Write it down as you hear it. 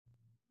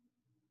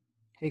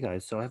Hey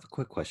guys, so I have a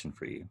quick question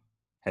for you.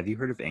 Have you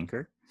heard of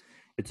Anchor?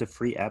 It's a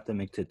free app that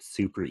makes it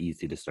super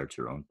easy to start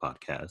your own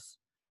podcast.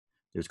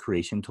 There's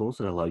creation tools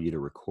that allow you to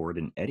record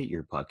and edit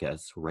your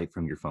podcasts right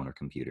from your phone or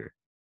computer.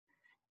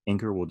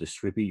 Anchor will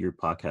distribute your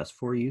podcast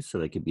for you so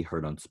they can be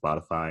heard on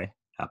Spotify,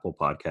 Apple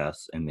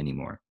Podcasts, and many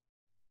more.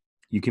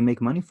 You can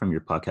make money from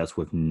your podcast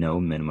with no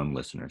minimum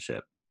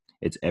listenership.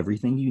 It's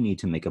everything you need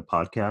to make a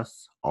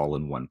podcast all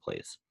in one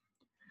place.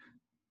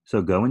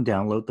 So go and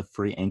download the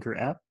free Anchor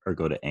app or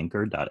go to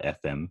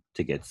anchor.fm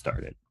to get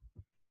started.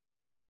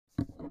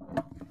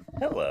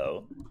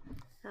 Hello.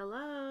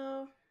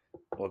 Hello.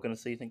 Welcome to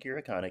So You Think You're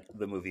Iconic,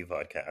 the movie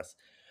podcast,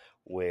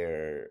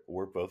 where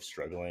we're both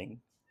struggling.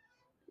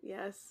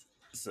 Yes.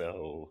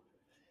 So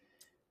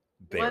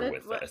bear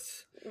with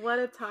us. What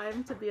a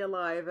time to be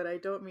alive, and I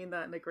don't mean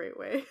that in a great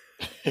way.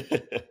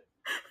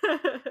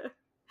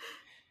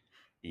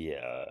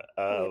 Yeah.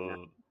 Yeah.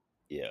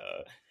 Yeah.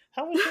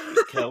 How was your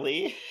week,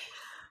 Kelly?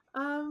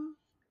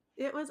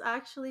 It was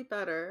actually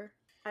better.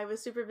 I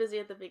was super busy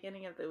at the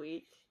beginning of the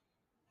week.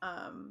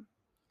 And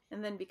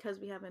then because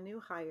we have a new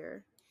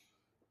hire,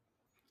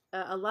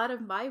 a lot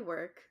of my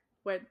work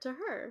went to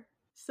her.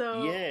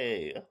 So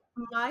Yay.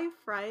 my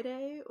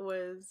Friday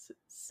was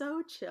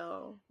so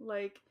chill.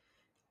 Like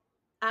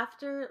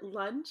after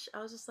lunch,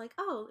 I was just like,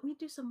 "Oh, let me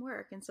do some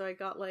work." And so I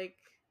got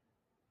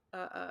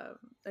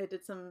I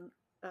did some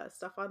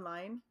stuff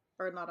online,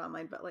 or not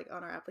online, but like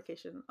on our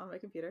application on my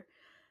computer.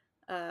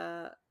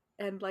 Uh,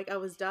 and like I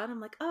was done. I'm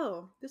like,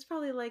 "Oh, there's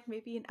probably like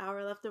maybe an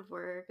hour left of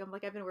work." I'm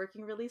like, I've been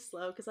working really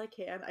slow because I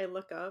can. I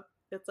look up,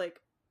 it's like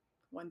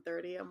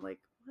 1:30. I'm like,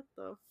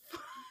 "What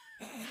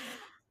the?"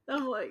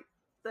 I'm like,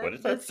 What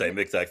if that this same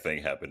exact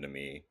thing happened to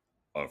me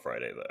on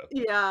Friday, though?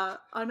 yeah,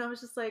 and I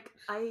was just like,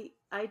 I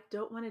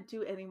don't want to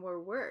do any more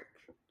work.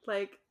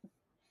 Like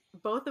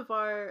both of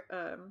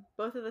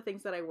the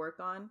things that I work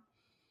on,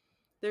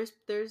 there's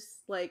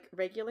like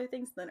regular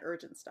things and then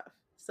urgent stuff.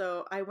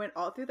 So I went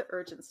all through the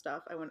urgent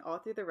stuff, I went all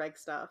through the reg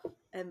stuff,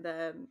 and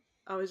then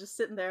I was just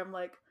sitting there. I'm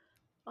like,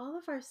 all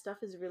of our stuff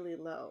is really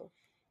low.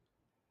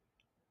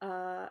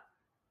 Uh,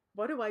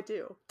 what do I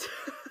do?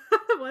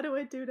 What do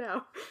I do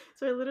now?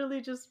 So I literally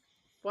just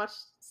watched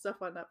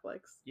stuff on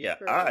Netflix Yeah,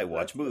 for I the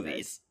watch rest of the day.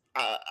 movies.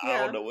 I don't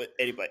Yeah, know what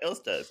anybody else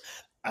does.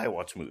 I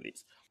watch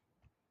movies.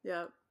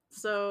 yeah.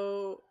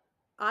 So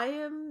I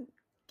am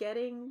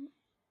getting.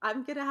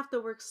 I'm gonna have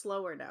to work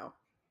slower now,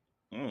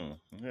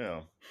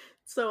 Yeah.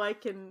 so I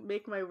can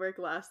make my work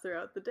last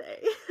throughout the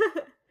day.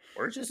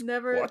 Or just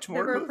never, watch more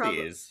never a problem.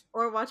 movies.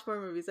 Or watch more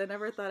movies. I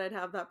never thought I'd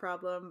have that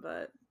problem,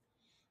 but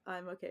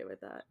I'm okay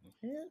with that.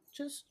 Yeah,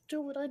 just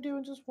do what I do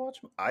and just watch.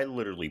 I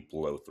literally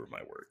blow through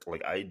my work.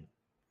 Like I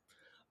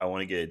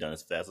want to get it done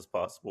as fast as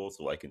possible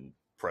so I can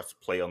press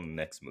play on the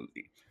next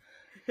movie.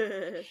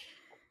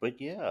 But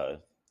yeah,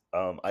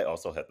 I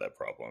also had that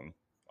problem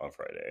on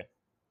Friday.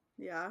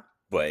 Yeah.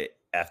 But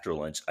after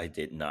lunch, I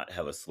did not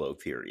have a slow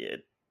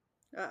period.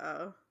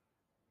 Uh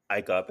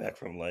I got back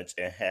from lunch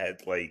and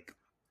had like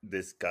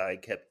this guy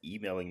kept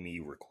emailing me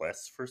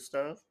requests for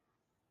stuff,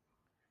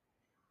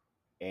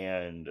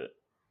 and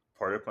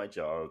part of my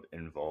job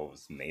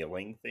involves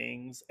mailing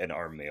things, and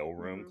our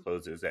mailroom oh.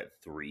 closes at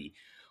 3.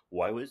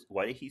 Why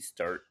did he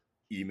start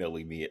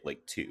emailing me at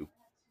like 2?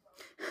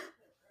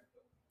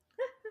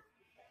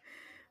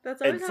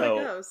 That's And always how it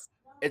so goes.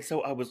 and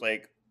so I was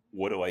like,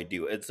 what do I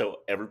do? And so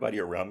everybody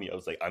around me, I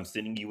was like, I'm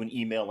sending you an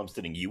email. I'm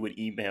sending you an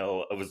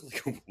email. I was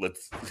like,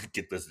 let's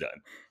get this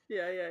done.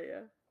 Yeah, yeah, yeah.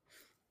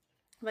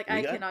 Like We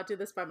I got cannot do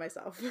this by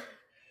myself.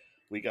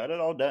 we got it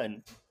all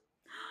done.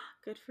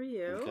 Good for We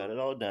you. got it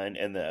all done.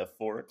 And then at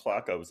 4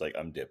 o'clock, I was like,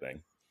 I'm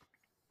dipping.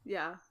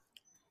 Yeah.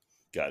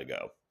 Gotta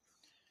go.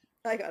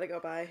 I gotta go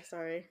by.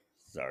 Sorry.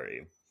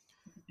 Sorry.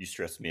 You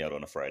stressed me out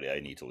on a Friday. I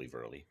need to leave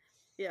early.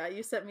 Yeah,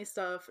 you sent me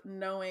stuff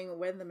knowing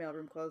when the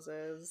mailroom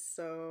closes.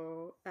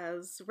 So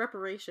as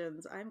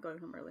reparations, I'm going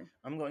home early.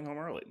 I'm going home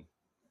early.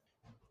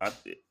 I,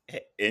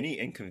 any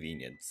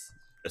inconvenience,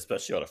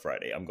 especially on a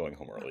Friday, I'm going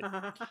home early.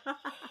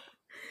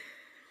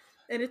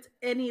 And it's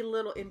any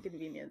little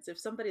inconvenience. If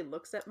somebody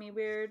looks at me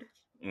weird,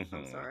 I'm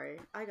Mm-hmm. sorry.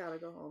 I gotta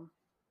go home.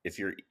 If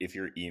your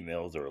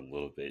emails are a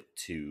little bit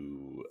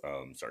too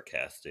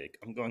sarcastic,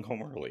 I'm going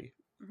home early.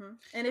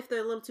 And if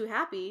they're a little too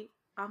happy,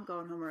 I'm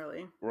going home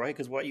early. Right?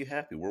 Because why are you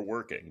happy? We're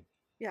working.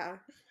 Yeah.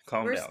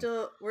 Calm We're down.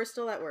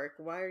 still at work.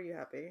 Why are you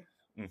happy?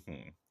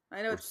 Mm-hmm.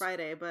 I know it's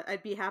Friday, but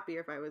I'd be happier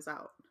if I was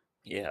out.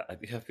 Yeah, I'd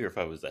be happier if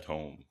I was at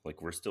home.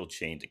 Like, we're still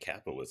chained to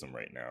capitalism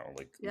right now.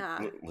 Like, Yeah.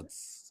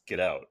 let's get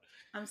out.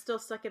 I'm still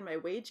stuck in my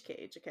wage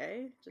cage,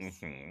 okay? Just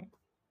Quit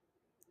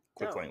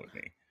don't. playing with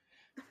me.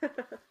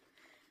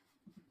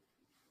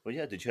 But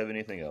yeah, did you have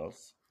anything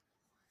else?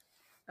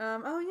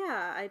 Oh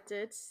yeah, I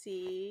did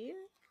see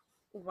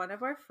one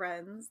of our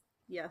friends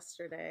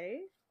yesterday.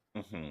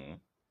 She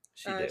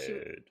She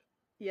did.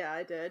 Yeah,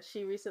 I did.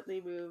 She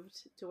recently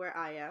moved to where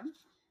I am,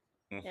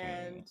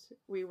 and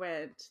we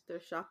went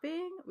thrift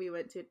shopping. We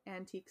went to an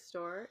antique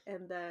store,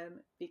 and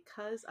then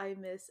because I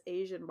miss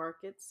Asian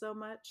markets so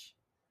much,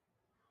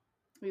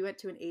 we went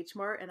to an H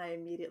Mart, and I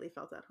immediately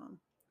felt at home.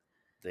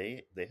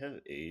 They have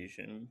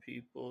Asian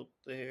people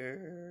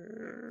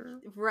there.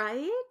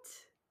 Right?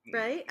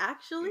 Right?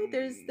 Actually,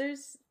 Mm,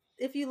 there's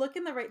if you look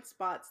in the right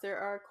spots, there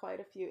are quite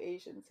a few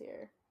Asians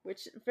here,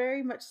 which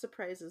very much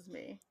surprises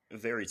me.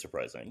 very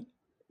surprising.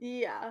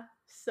 Yeah.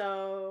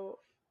 So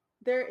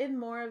they're in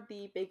more of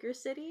the bigger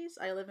cities.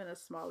 I live in a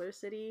smaller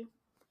city.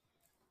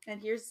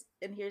 And here's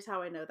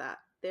how I know that.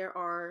 There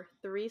are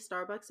 3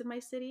 Starbucks in my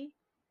city.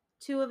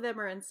 2 of them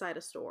are inside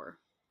a store.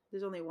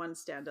 There's only one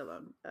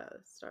standalone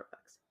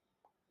Starbucks.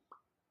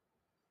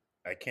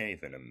 I can't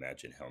even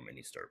imagine how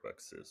many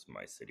Starbucks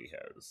my city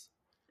has.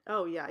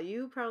 Oh yeah,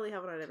 you probably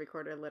have one on every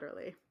corner,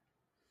 literally.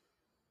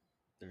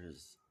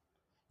 There's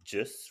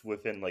just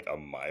within like a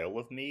mile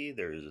of me,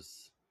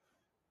 there's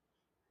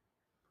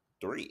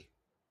 3,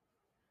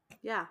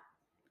 Yeah,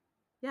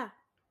 yeah.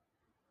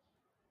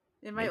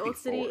 In my maybe old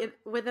city,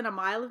 4. within a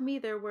mile of me,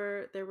 there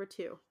were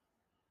 2,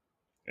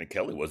 And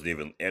Kelly wasn't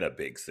even in a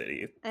big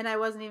city. and I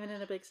wasn't even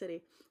in a big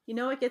city. You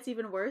know what gets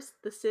even worse?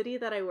 The city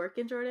that I work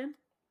in, Jordan,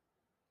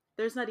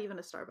 there's not even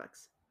a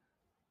Starbucks.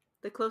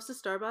 The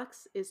closest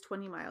Starbucks is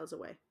 20 miles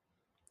away.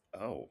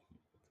 Oh,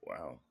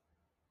 wow.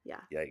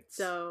 Yeah. Yikes.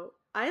 So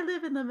I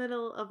live in the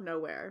middle of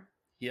nowhere.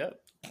 Yep.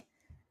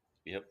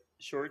 Yep.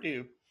 Sure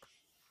do.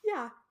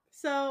 Yeah.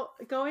 So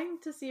going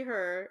to see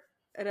her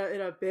in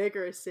a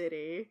bigger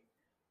city,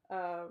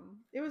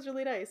 it was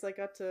really nice. I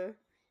got to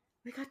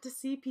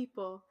see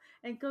people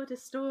and go to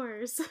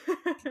stores.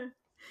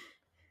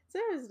 So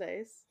it was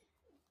nice.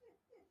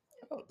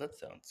 Oh, that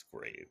sounds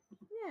great.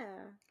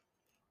 Yeah.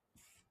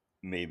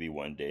 Maybe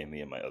one day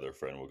me and my other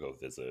friend will go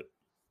visit.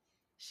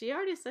 She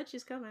already said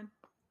she's coming.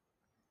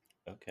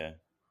 Okay.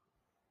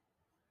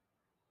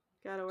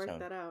 Gotta work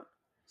Sound that out.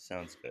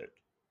 sounds good.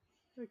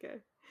 Okay.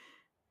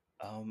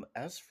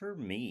 As for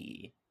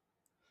me,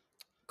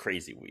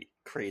 crazy week.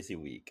 Crazy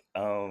week.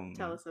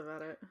 Tell us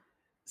about it.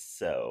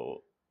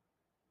 So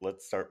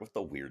let's start with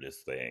the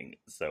weirdest thing.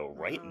 So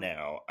Uh right oh.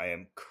 now I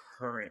am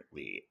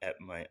currently at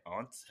my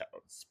aunt's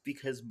house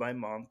because my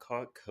mom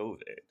caught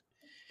COVID.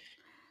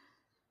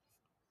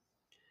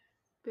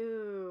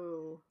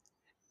 Boo.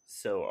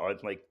 So on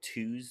like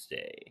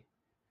Tuesday,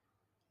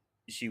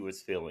 she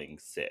was feeling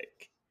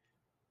sick.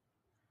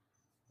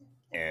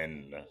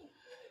 And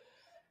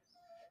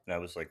I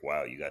was like,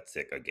 wow, you got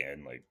sick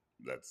again? Like,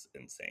 that's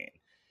insane.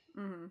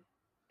 Mm-hmm.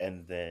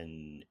 And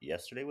then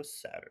yesterday was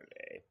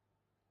Saturday,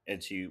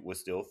 and she was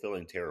still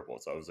feeling terrible.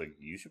 So I was like,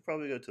 you should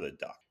probably go to the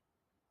doctor.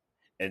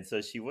 And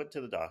so she went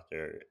to the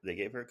doctor. They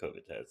gave her a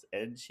COVID test,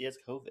 and she has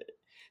COVID.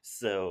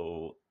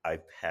 So I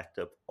packed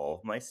up all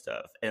of my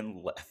stuff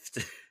and left.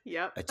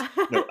 Yep.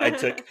 No, I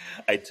took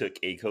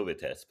a COVID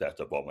test, packed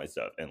up all my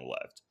stuff, and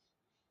left.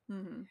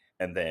 Mm-hmm.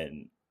 And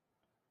then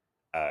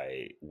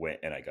I went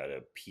and I got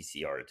a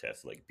PCR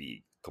test, like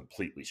be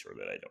completely sure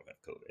that I don't have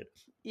COVID.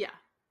 Yeah.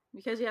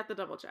 Because you have to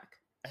double check.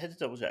 I had to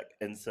double check.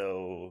 And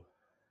so,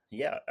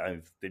 yeah,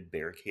 I've been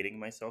barricading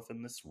myself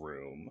in this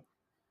room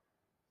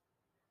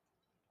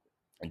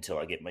until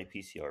I get my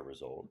PCR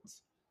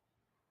results.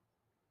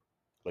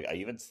 Like, I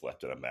even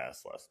slept in a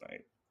mask last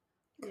night.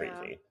 Yeah.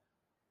 Crazy.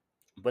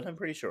 But I'm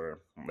pretty sure,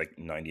 like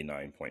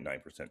 99.9%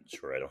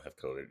 sure I don't have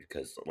COVID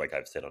because, like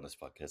I've said on this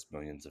podcast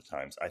millions of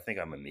times, I think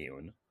I'm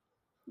immune.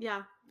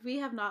 Yeah. We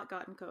have not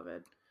gotten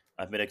COVID.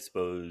 I've been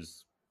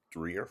exposed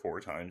 3 or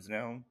 4 times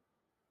now.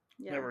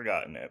 Yeah. Never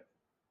gotten it.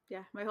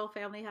 Yeah. My whole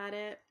family had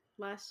it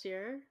last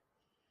year.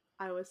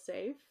 I was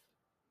safe.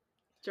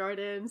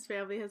 Jordan's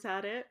family has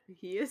had it.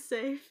 He is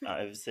safe.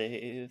 I've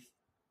saved.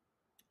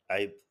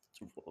 I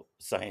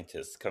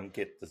Scientists, come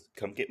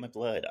get my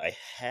blood. I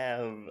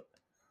have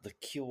the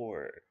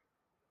cure.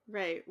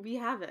 Right. We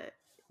have it.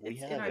 We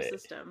It's in have our it.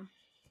 system.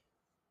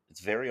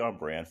 It's very on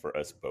brand for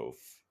us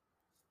both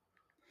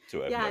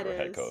to have Yeah, it never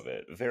had is.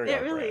 COVID. Very It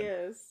on really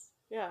brand. is.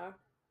 Yeah.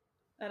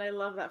 And I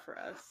love that for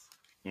us,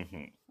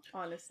 Hmm.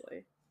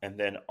 honestly. And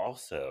then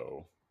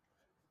also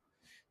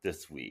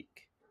this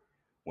week,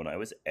 when I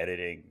was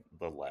editing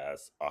the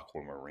last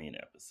Aquamarine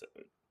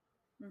episode,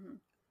 Hmm.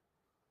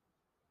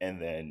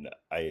 and then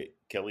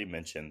Kelly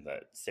mentioned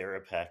that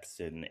Sarah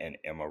Paxton and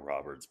Emma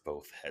Roberts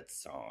both had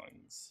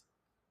songs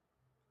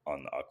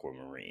on the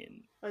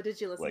Aquamarine Oh, did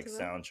you listen like to them?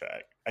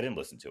 soundtrack. I didn't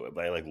listen to it,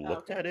 but I like Oh,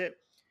 looked okay. at it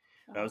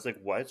and I Uh-huh. was like,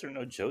 why is there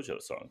no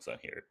JoJo songs on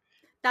here?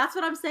 That's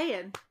what I'm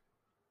saying.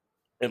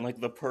 And like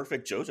the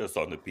perfect JoJo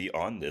song to be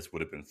on this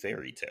would have been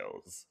Fairy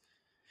Tales.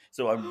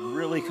 So I'm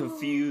really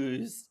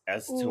confused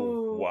as to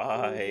Ooh.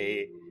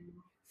 why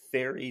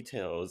Fairy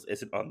Tales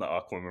isn't on the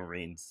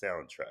Aquamarine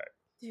soundtrack.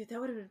 Dude, that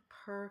would have been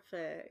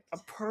perfect. A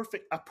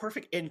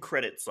perfect end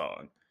credit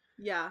song.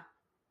 Yeah.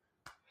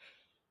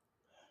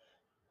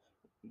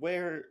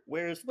 Where's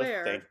the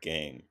Where?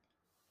 thinking?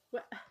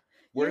 What? You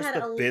Where's had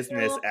the a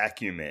business literal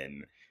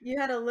acumen you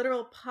had a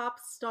literal pop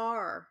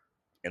star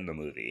in the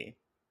movie?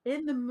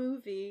 in the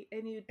movie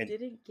and you And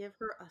didn't give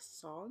her a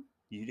song?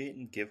 you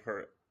didn't give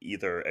her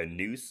either a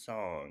new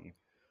song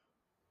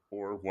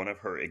or one of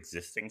her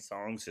existing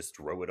songs, just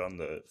throw it on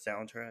the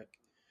soundtrack.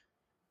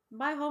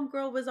 My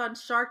homegirl was on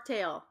Shark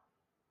Tale.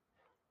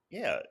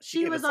 Yeah, she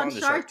She gave a was on song to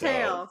Shark Shark Tale.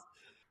 Tale.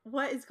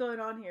 What is going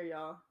on here,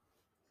 y'all?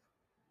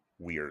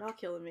 Weird. Y'all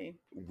killing me.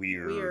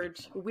 Weird.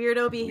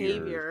 Weirdo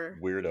behavior.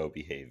 Weirdo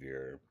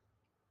behavior.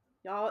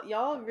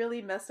 Y'all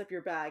really messed up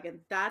your bag, and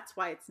that's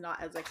why it's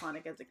not as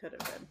iconic as it could have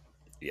been.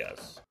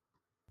 Yes.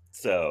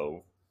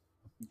 So,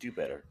 do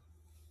better.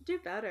 Do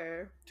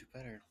better. Do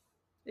better.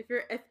 If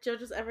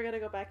JoJo's ever gonna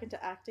go back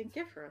into acting,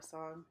 give her a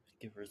song.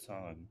 Give her a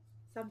song.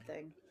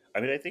 Something. I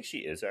mean, I think she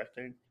is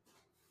acting.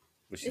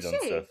 But she's Is done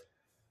she? stuff.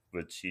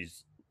 But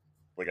she's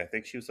like, I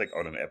think she was like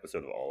on an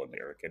episode of All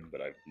American,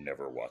 but I've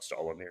never watched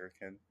All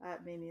American.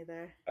 Me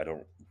neither. I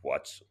don't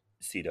watch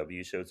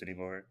CW shows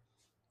anymore.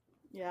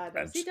 Yeah,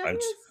 no, CW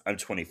I'm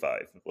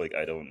 25. Like,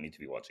 I don't need to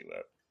be watching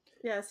that.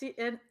 Yeah,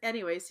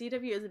 anyway,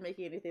 CW isn't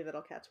making anything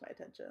that'll catch my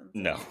attention. So.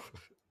 No.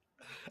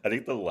 I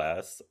think the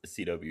last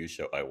CW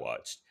show I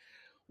watched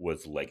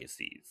was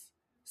Legacies,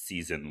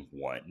 season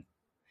 1.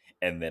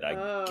 And then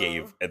I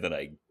gave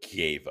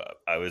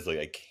up. I was like,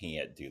 I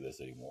can't do this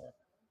anymore.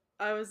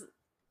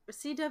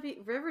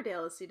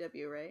 Riverdale is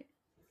CW, right?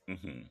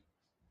 Mm-hmm.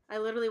 I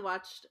literally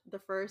watched the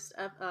first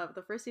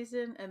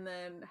season and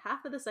then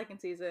half of the second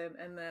season,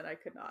 and then I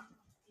could not.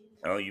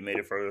 Oh, you made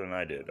it further than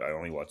I did. I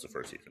only watched the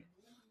first season.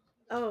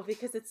 Oh,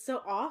 because it's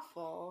so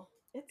awful.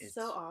 It's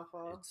so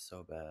awful. It's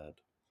so bad.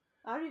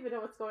 I don't even know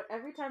what's going.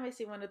 Every time I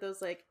see one of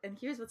those, like, and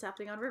here's what's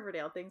happening on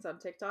Riverdale things on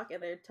TikTok,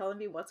 and they're telling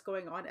me what's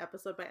going on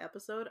episode by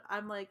episode,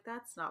 I'm like,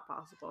 that's not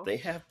possible. They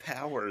have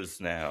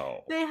powers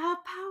now.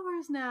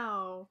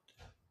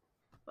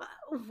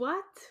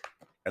 What?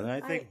 And then I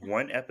think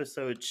one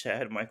episode,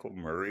 Chad Michael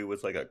Murray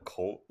was like a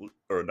cult,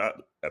 or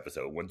not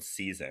episode, one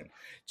season.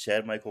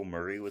 Chad Michael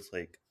Murray was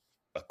like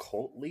a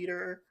cult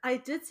leader. I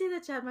did see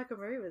that Chad Michael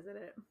Murray was in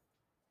it.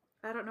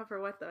 I don't know for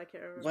what though. I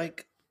can't remember.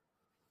 Like,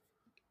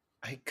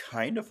 I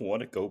kind of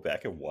want to go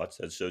back and watch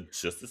that show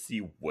just to see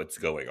what's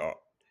going on.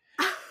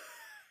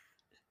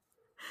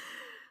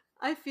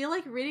 I feel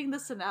like reading the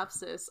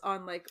synopsis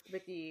on like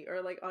Wiki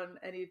or like on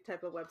any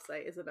type of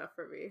website is enough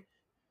for me.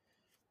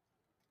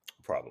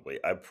 Probably.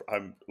 I'm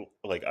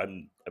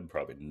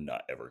probably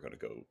not ever going to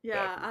go.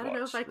 Yeah, I don't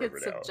know if I could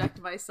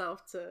subject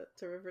myself to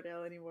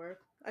Riverdale anymore.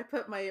 I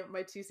put my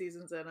 2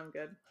 seasons in. I'm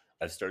good.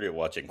 I started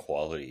watching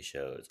quality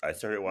shows. I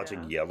started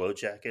watching Yellow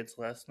Jackets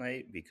last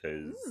night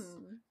because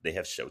they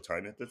have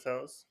Showtime at this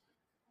house.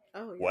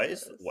 Oh,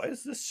 yes. Why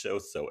is this show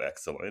so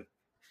excellent?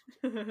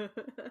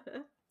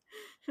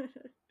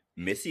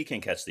 Missy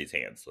can catch these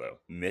hands, though.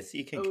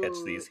 Missy can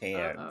catch these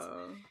hands.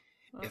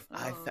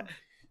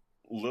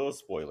 Little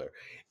spoiler.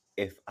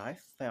 If I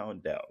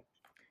found out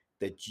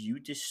that you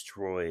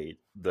destroyed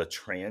the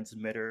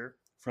transmitter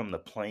from the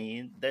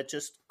plane that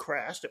just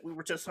crashed that we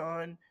were just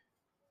on,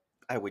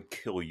 I would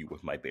kill you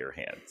with my bare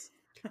hands.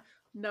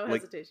 No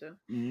hesitation.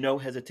 No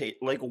hesitation.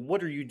 Like,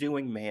 what are you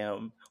doing,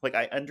 ma'am? Like,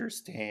 I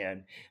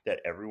understand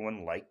that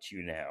everyone liked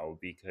you now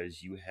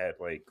because you had,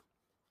 like,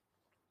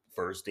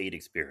 first date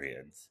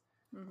experience.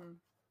 Mm-hmm.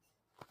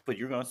 But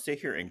you're going to sit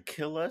here and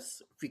kill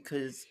us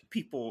because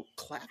people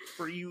clapped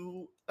for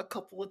you a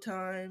couple of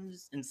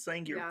times and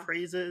sang your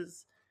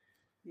praises?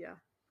 Yeah.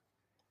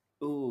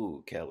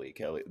 Ooh, Kelly.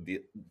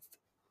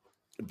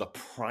 The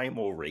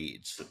primal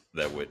rage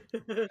that would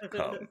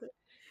come.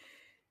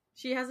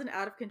 She has an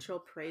out-of-control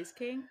praise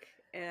kink,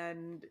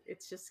 and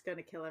it's just going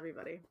to kill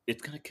everybody.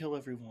 It's going to kill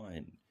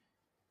everyone.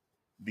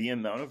 The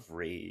amount of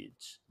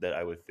rage that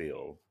I would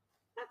feel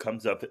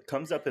comes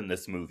up in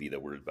this movie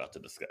that we're about to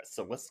discuss.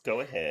 So let's go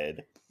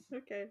ahead.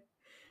 Okay.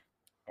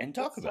 And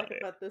talk about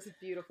this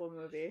beautiful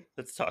movie.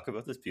 Let's talk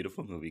about this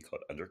beautiful movie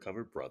called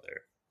Undercover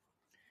Brother.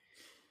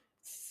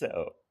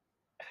 So,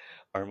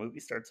 our movie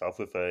starts off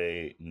with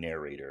a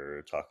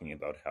narrator talking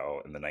about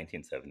how in the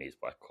 1970s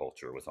Black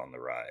culture was on the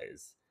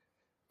rise.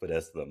 But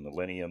as the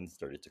millennium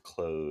started to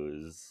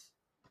close,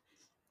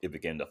 it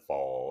began to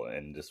fall,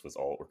 and this was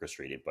all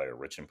orchestrated by a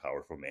rich and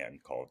powerful man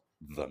called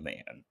The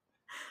Man.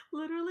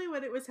 Literally,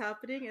 when it was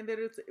happening, and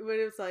then when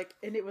it was like,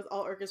 and it was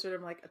all orchestrated,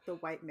 I'm like, the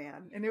white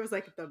man, and it was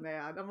like The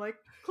Man. I'm like,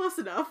 close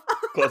enough.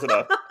 Close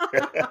enough.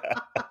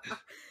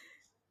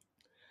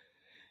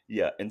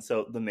 Yeah, and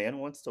so The Man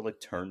wants to like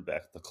turn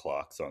back the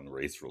clocks on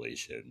race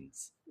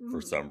relations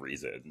for some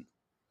reason.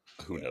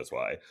 Who knows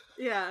why?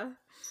 Yeah.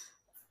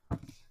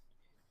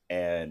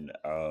 And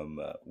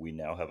we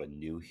now have a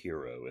new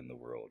hero in the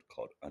world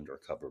called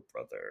Undercover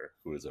Brother,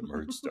 who has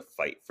emerged to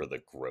fight for the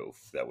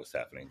growth that was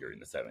happening during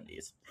the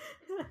 70s.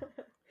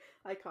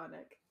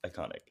 Iconic.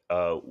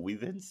 We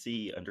then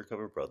see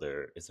Undercover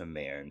Brother is a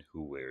man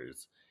who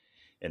wears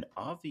an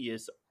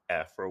obvious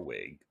afro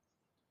wig.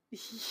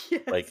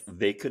 Yes. Like,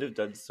 they could have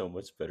done so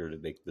much better to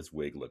make this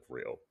wig look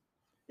real.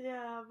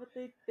 Yeah, but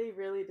they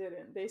really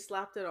didn't. They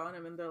slapped it on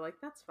him, and they're like,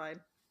 that's fine.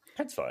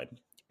 That's fine.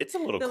 It's a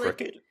little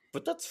crooked,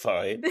 but that's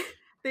fine.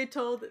 They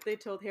told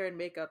hair and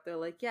makeup. They're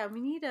like, yeah,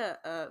 we need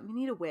a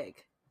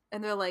wig,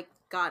 and they're like,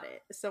 got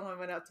it. Someone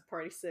went out to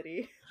Party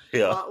City,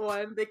 bought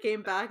one. They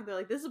came back and they're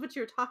like, this is what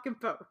you were talking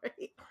about,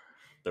 right?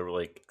 They were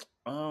like,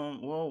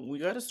 well, we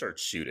got to start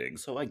shooting,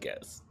 so I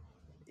guess.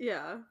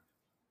 Yeah,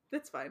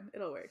 that's fine.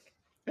 It'll work.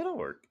 It'll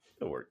work.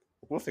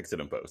 We'll fix it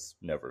in post.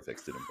 Never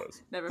fixed it in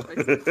post. Never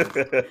fixed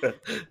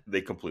it.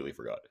 They completely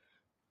forgot.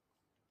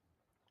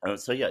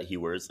 So yeah, he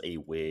wears a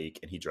wig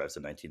and he drives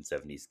a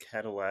 1970s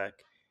Cadillac,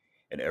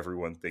 and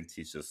everyone thinks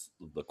he's just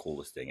the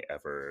coolest thing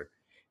ever.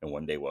 And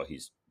one day while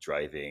he's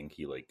driving,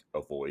 he like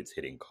avoids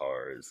hitting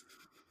cars.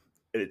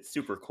 And it's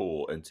super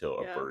cool until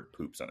a Yeah. bird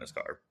poops on his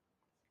car.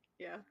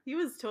 Yeah, he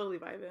was totally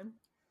vibing.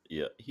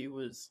 Yeah,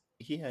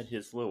 he had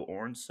his little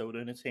orange soda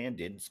in his hand,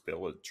 didn't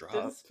spill a drop.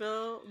 Didn't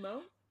spill.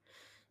 No,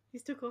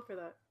 he's too cool for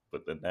that.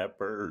 But then that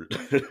bird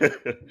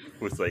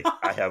was like,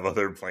 I have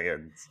other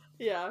plans.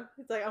 Yeah,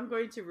 it's like, I'm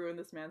going to ruin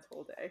this man's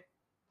whole day.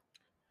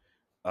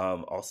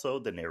 Also,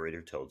 the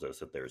narrator tells us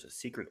that there's a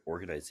secret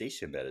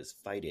organization that is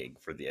fighting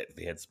for the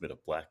advancement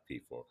of Black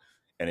people,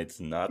 and it's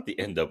not the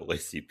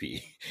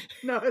NAACP.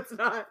 No, it's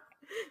not.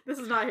 This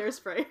is not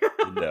Hairspray.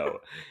 No,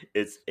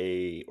 it's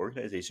a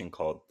organization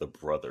called the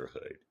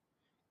Brotherhood.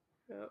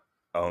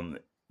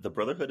 Yep. The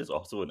Brotherhood is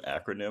also an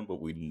acronym, but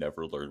we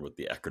never learn what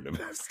the acronym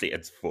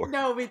stands for.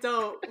 No, we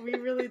don't. We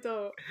really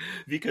don't.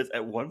 Because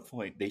at one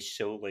point they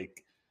show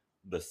like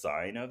the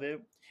sign of it,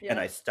 Yeah. and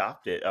I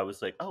stopped it. I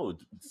was like, "Oh,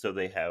 so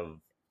they have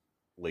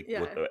like Yeah.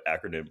 what the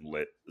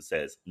acronym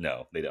says?"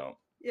 No, they don't.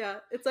 Yeah,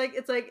 it's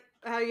like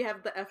how you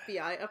have the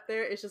FBI up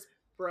there. It's just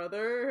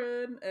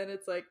Brotherhood, and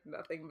it's like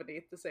nothing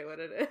beneath to say what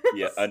it is.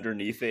 Yeah,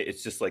 underneath it,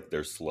 it's just like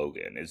their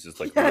slogan. It's just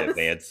like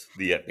Yes.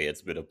 the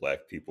advancement of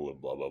Black people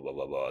and blah blah blah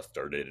blah blah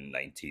started in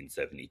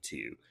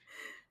 1972.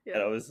 Yeah,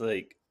 And I was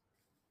like,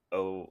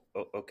 oh,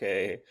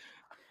 okay.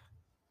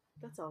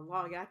 that's a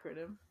long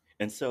acronym.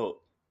 And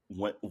so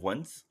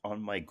once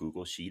on my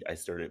Google sheet, I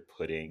started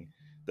putting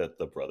that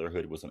the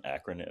Brotherhood was an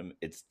acronym.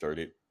 It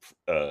started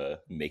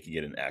making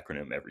it an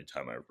acronym every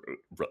time I wrote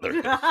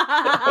Brotherhood.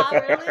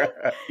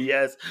 Really?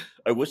 Yes.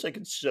 I wish I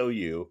could show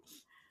you.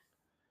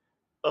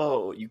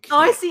 Oh, you can't. Oh,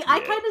 I see. I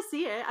kind of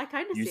see it. I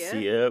kind of You see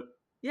see it. it?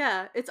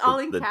 Yeah, it's all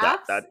in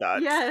caps.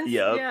 Dots. Yes.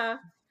 Yep. Yeah.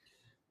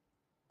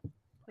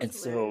 And That's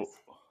so hilarious.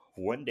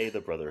 one day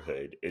the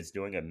Brotherhood is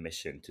doing a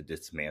mission to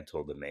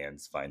dismantle the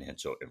man's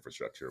financial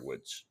infrastructure,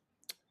 which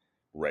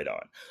right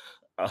on.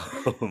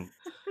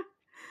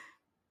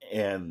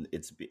 And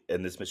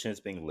this mission is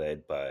being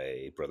led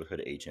by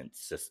Brotherhood agent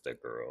Sister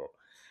Girl.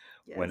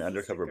 Yes, When Sister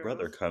Undercover Girl.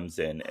 Brother comes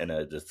in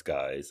a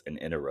disguise and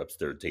interrupts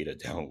their data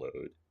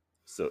download,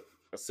 so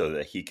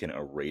that he can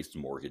erase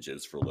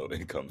mortgages for low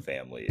income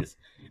families.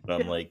 And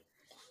I'm like,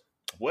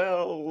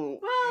 well,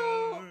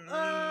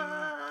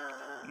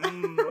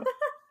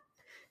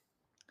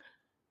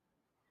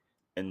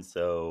 And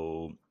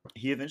so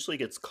he eventually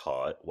gets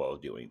caught while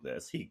doing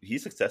this. He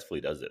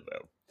successfully does it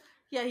though.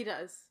 Yeah, he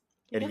does.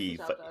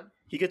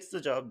 He gets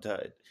the job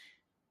done.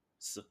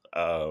 So,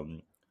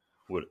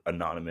 with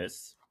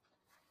Anonymous,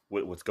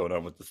 what's going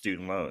on with the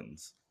student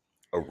loans?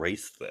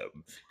 Erase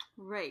them.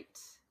 Right.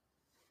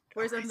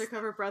 Where's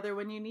Undercover Brother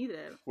when you need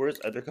him? Where's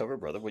Undercover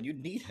Brother when you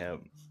need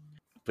him?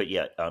 But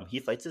yeah, he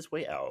fights his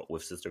way out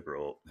with Sister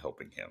Girl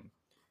helping him.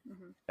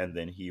 Mm-hmm. And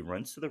then he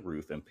runs to the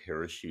roof and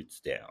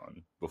parachutes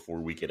down before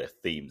we get a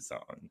theme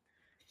song.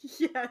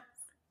 Yes.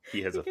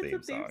 He has a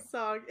theme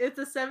song. It's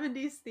a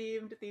 70s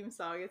themed theme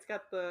song. It's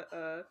got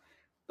the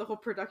whole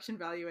production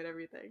value and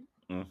everything.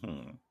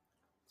 Mm-hmm.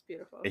 It's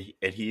beautiful.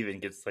 And he even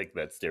gets like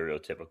that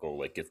stereotypical,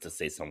 like gets to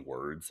say some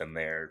words in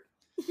there.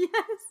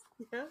 Yes.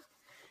 Yeah.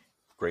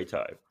 Great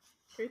time.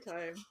 Great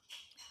time.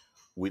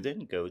 We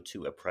then go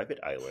to a private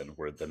island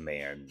where the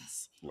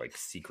man's like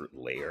secret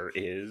lair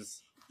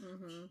is.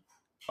 Mm-hmm.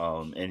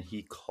 And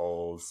he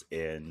calls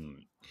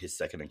in his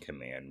second in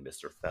command,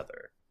 Mr.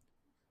 Feather.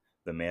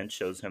 The man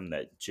shows him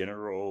that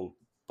General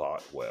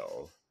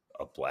Botwell,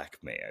 a black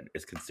man,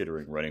 is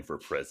considering running for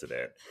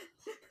president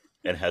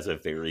and has a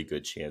very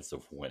good chance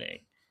of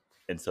winning.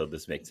 And so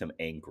this makes him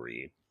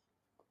angry.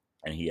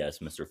 And he asks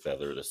Mr.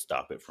 Feather to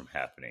stop it from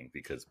happening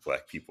because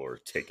black people are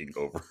taking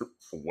over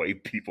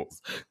white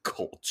people's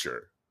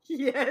culture.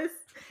 Yes.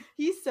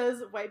 He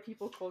says white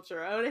people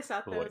culture. When I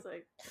sat there, I was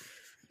like,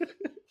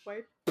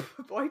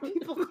 white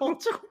people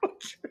culture.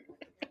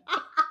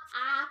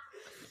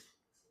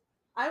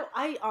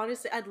 I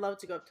honestly, I'd love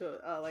to go up to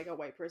a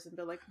white person and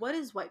be like, what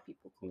is white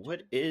people culture?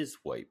 What is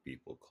white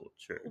people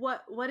culture?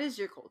 What is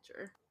your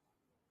culture?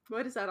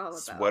 What is that all about?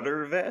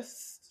 Sweater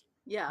vests?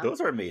 Yeah.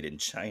 Those are made in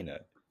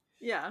China.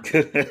 Yeah.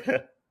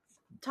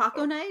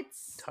 Taco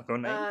nights? Taco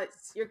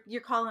nights?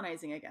 You're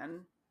colonizing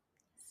again.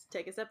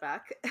 Take a step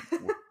back.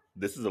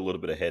 This is a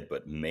little bit ahead,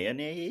 but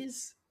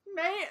mayonnaise?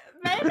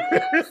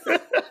 Mayonnaise?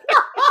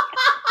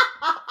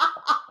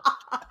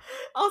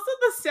 Also,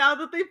 the sound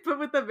that they put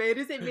with the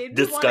mayonnaise, it made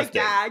me want to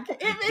gag. It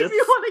made me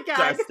want to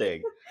gag.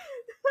 Disgusting.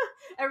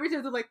 Every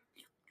time they're like,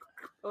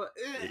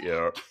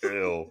 yeah,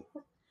 ew.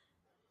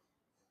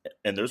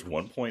 And there's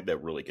one point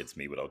that really gets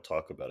me, but I'll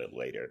talk about it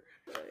later.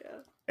 Oh, yeah.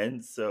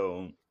 And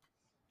so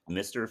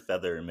Mr.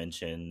 Feather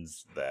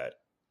mentions that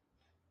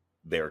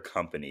their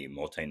company,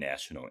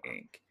 Multinational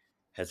Inc.,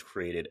 has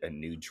created a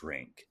new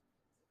drink.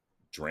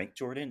 Drink,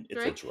 Jordan?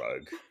 It's a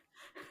drug.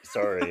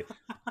 Sorry.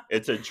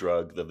 It's a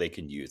drug that they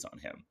can use on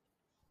him.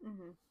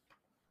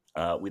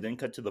 Mm-hmm. We then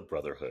cut to the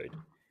Brotherhood,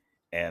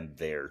 and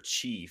their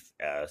chief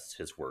asked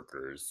his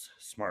workers,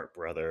 Smart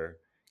Brother,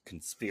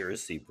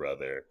 Conspiracy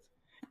Brother,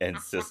 and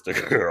Sister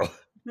Girl,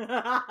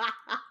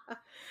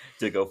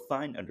 to go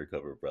find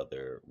Undercover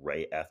Brother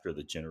right after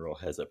the general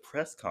has a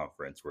press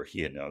conference where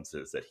he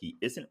announces that he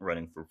isn't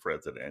running for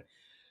president,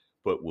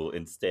 but will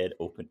instead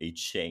open a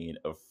chain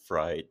of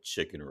fried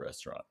chicken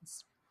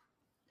restaurants.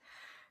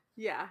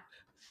 Yeah.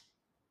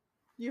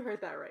 You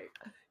heard that right.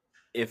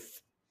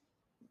 If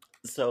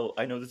so,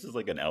 I know this is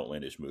like an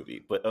outlandish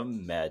movie, but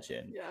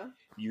imagine Yeah.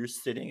 you're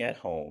sitting at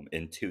home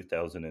in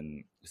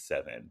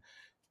 2007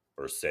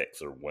 or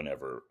 6 or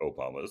whenever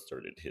Obama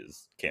started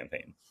his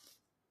campaign,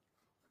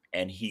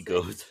 and he 6?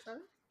 goes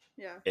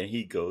Yeah. and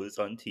he goes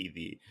on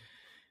TV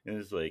and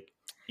is like,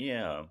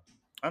 "Yeah,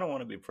 I don't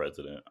want to be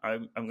president.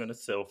 I'm gonna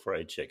sell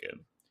fried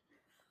chicken."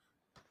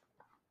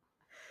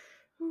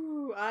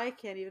 Ooh, I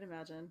can't even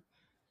imagine.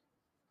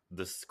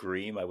 The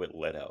scream I would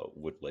let out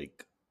would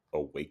like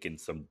awaken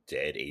some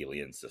dead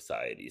alien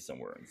society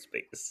somewhere in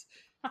space.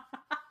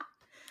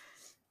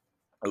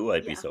 Oh,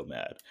 I'd be Yeah. so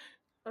mad.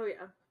 Oh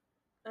yeah.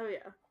 Oh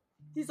yeah.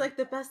 He's like,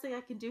 the best thing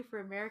I can do for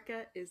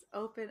America is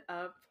open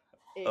up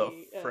A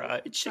a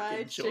fried chicken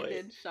fried joint.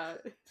 chicken shop.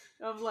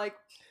 I'm like,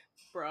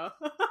 bruh.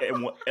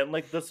 And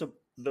like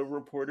the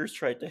reporters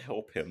tried to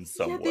help him Yeah, they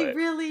somewhat.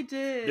 really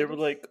They were did.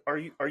 like, "Are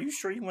you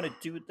sure you want to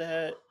do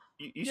that?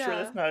 You sure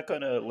Yeah. that's not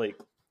gonna like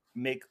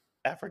make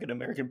African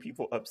American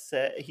people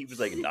upset?" He was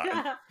like, "Not."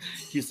 Yeah.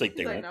 He's like, He's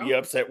 "They like, won't be no.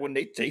 upset when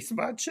they taste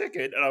my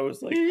chicken." And I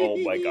was like, "Oh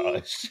my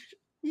gosh!"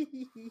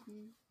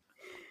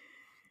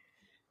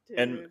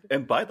 And Dude.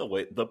 and by the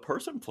way, the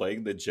person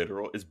playing the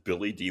general is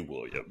Billy D.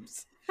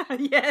 Williams.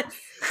 Yes.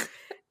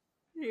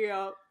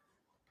 Yup.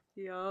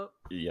 Yup.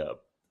 Yeah,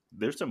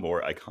 there's some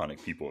more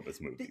iconic people in this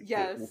movie.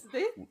 Yes.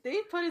 They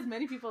put as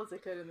many people as they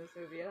could in this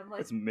movie. And I'm like,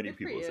 As many good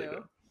for people as they you.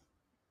 do.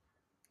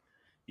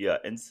 Yeah,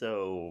 and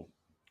so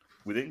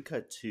we then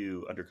cut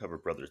to Undercover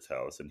Brother's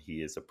house, and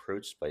he is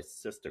approached by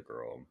Sister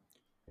Girl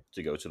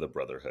to go to the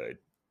Brotherhood.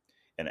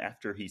 And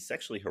after he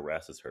sexually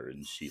harasses her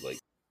and she like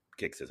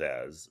kicks his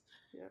ass,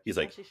 Yeah. he's As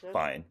like, she should.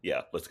 "Fine,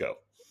 yeah, let's go."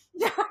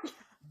 Yeah.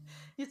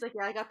 He's like,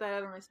 yeah, I got that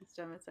out of my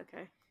system. It's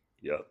okay.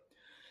 Yep.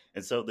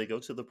 And so they go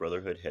to the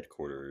Brotherhood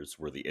headquarters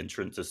where the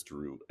entrance is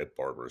through a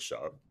barber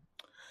shop.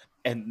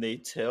 And they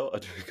tell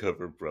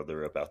Undercover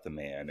Brother about the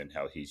man and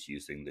how he's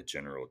using the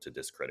general to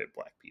discredit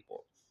black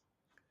people.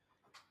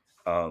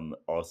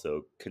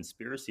 Also,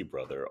 Conspiracy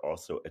Brother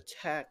also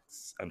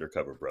attacks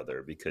Undercover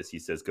Brother because he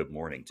says good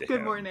morning to Good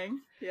him.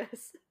 morning.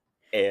 Yes.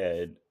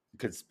 And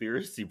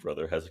Conspiracy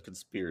Brother has a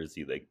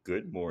conspiracy that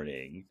good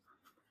morning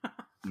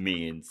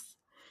means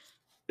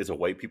is a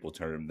white people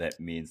term that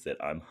means that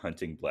I'm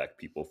hunting black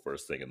people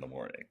first thing in the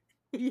morning.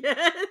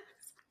 Yes.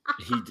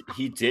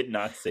 He did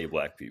not say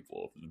black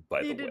people,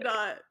 by He the did way.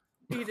 not.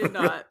 He did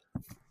not.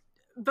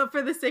 But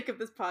for the sake of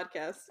this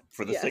podcast,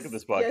 For the yes. sake of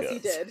this Yes, he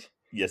podcast. did.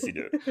 Yes, he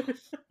did.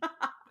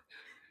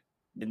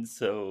 And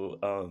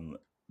so,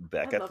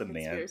 back I at love the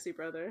man, Conspiracy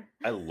Brother.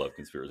 I love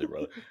Conspiracy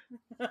Brother.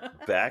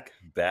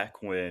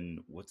 Back when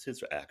what's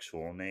his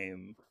actual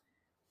name?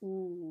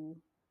 Ooh.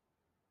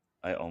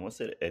 I almost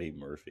said Eddie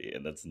Murphy,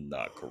 and that's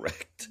not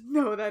correct.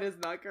 No, that is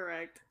not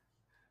correct.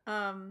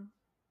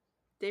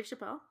 Dave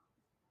Chappelle.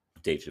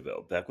 Dave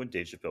Chappelle. Back when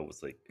Dave Chappelle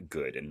was like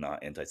good and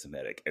not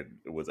anti-Semitic, and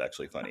it was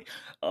actually funny.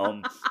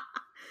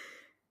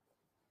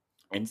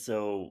 And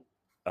so,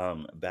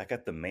 back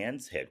at the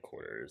man's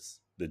headquarters,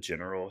 the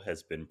general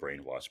has been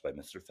brainwashed by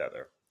Mr.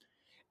 Feather,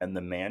 and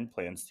the man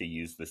plans to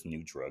use this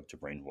new drug to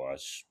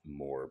brainwash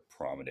more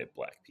prominent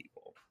black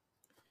people,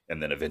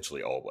 and then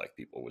eventually all black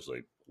people. Was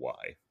like,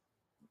 why?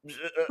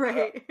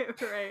 Right,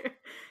 right.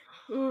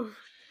 Ooh.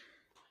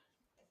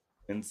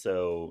 And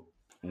so,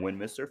 when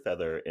Mr.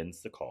 Feather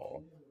ends the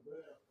call,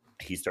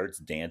 he starts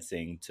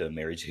dancing to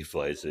Mary J.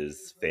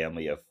 Blige's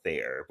Family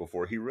Affair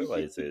before he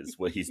realizes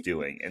what he's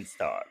doing and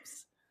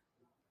stops.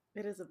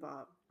 It is a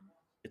bop.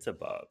 It's a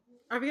bop.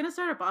 Are we gonna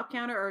start a bop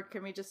counter, or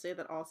can we just say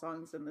that all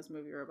songs in this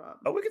movie are a bop?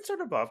 Oh, we can start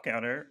a bop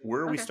counter.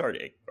 Where are we Okay.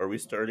 starting? Are we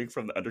starting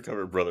from the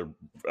Undercover Brother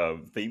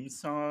theme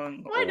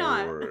song? Why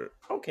not?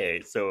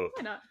 Okay, so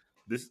Why not?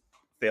 this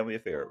Family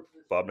Affair,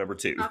 Bob number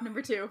 2. Bop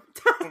number 2.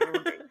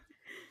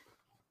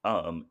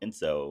 And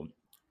so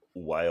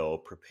while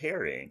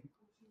preparing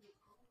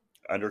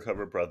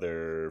Undercover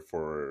Brother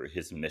for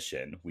his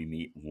mission, we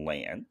meet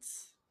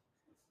Lance,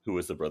 who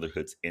is the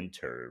Brotherhood's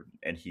intern,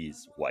 and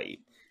he's white.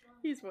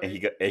 He's white.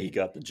 And he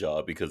got the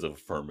job because of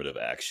affirmative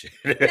action.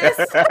 Yes.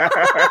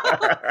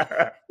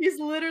 He's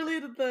literally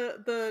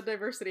the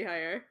diversity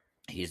hire.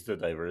 He's the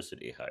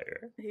diversity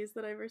hire. He's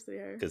the diversity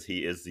hire. Because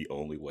he is the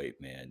only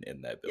white man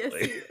in that Yes,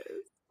 building. he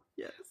is.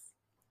 Yes.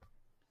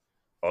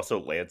 Also,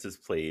 Lance is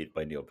played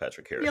by Neil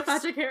Patrick Harris. Neil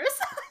Patrick Harris.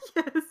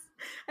 Yes.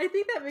 I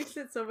think that makes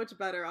it so much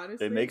better,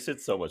 honestly. It makes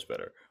it so much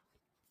better.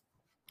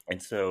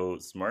 And so,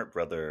 Smart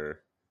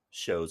Brother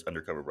shows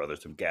Undercover Brother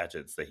some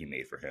gadgets that he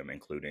made for him,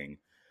 including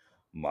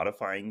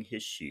modifying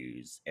his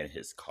shoes and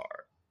his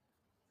car.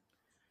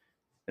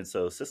 And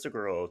so Sister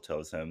Girl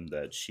tells him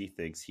that she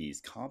thinks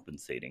he's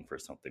compensating for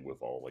something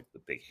with all like the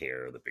big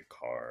hair, the big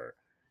car,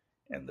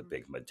 and the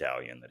big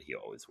medallion that he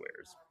always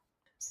wears.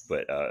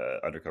 But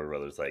Undercover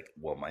Brother's like,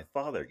 well, my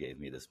father gave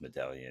me this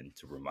medallion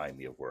to remind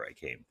me of where I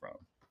came from.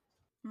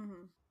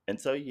 Mm-hmm.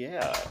 And so,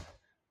 yeah.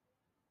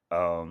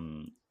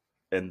 And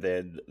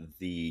then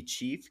the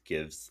chief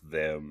gives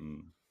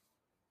them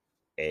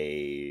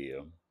a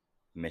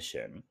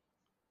mission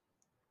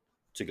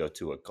to go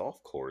to a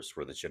golf course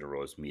where the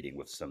general is meeting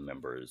with some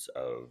members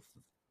of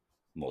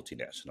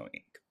Multinational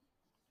Inc.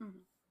 Mm-hmm.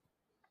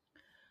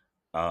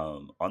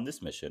 On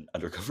this mission,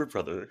 Undercover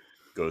Brother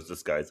goes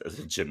disguised as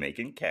a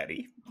Jamaican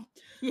caddy.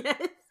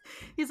 Yes.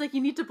 He's like,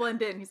 you need to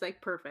blend in. He's like,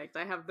 perfect.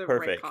 I have the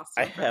right Perfect. I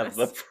costume for have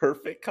the this.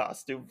 perfect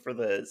costume for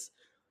this.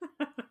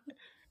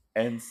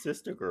 And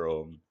Sister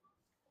Girl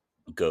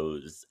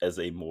goes as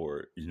a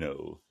more,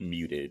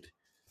 muted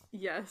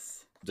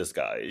Yes.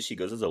 disguise. She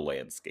goes as a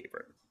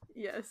landscaper.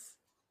 Yes.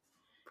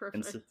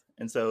 And Perfect. so,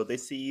 and so they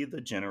see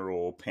the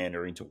general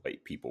pandering to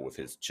white people with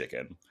his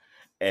chicken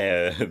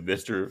and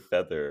Mr.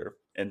 Feather.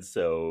 And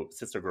so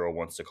Sister Girl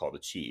wants to call the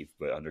chief,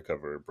 but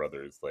Undercover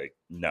Brother is like,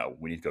 no,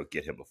 we need to go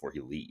get him before he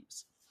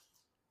leaves.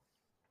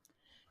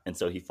 And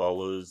so he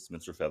follows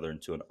Mr. Feather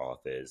into an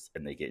office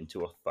and they get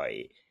into a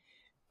fight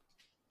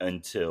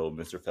until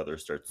Mr. Feather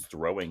starts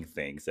throwing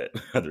things at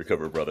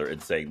Undercover Brother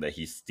and saying that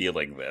he's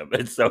stealing them.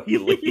 And so he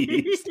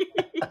leaves.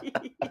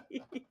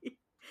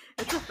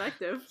 It's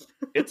effective.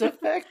 It's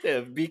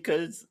effective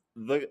because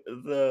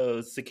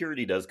the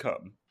security does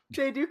come.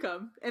 They do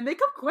come. And they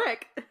come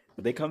quick.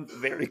 They come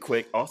very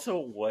quick. Also,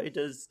 why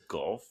does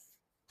golf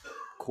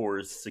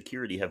course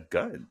security have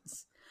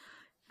guns?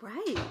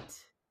 Right.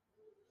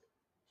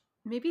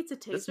 Maybe it's a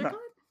That's taser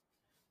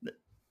gun?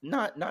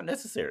 not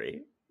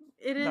necessary.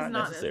 It is not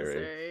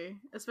necessary.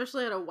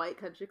 Especially at a white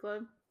country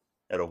club.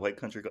 At a white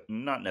country club,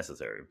 not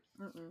necessary.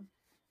 Mm-mm.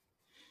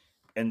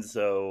 And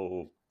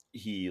so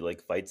he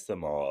fights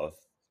them off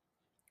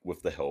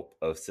with the help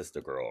of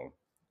Sister Girl.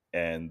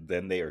 And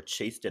then they are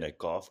chased in a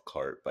golf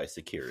cart by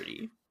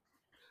security.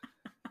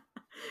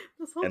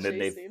 This whole And then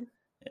chase scene.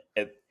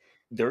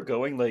 they're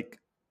going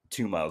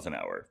 2 miles an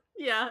hour.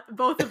 Yeah,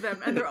 both of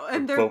them. And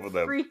they're Both of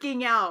them.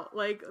 freaking out.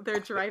 Like they're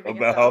driving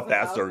about how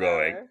fast they're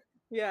going.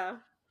 Yeah.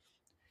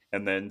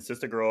 And then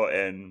Sister Girl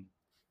and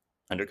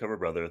Undercover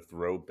Brother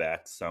throw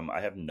back some,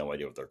 I have no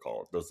idea what they're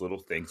called. Those little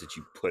things that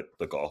you put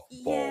the golf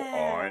ball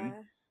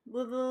on.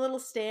 The little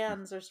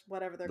stands or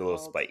whatever they're The called.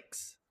 little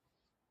spikes.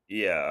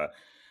 Yeah.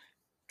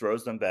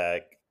 Throws them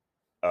back.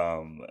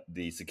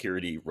 The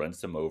security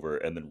runs them over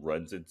and then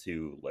runs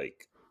into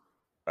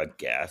a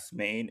gas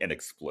main and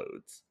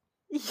explodes.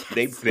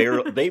 Yes.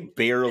 They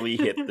barely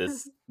hit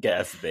this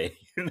gas main.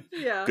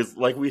 Yeah. Because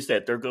like we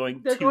said, they're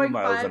going 2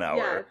 miles an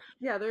hour.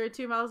 Yeah, they're at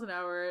 2 miles an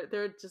hour.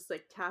 They're just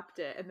tapped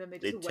it and then they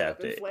just went tapped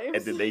up in it flames.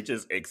 and then they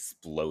just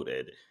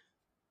exploded.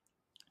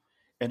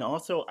 And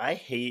also, I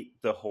hate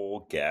the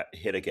whole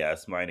hit a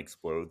gas mine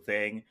explode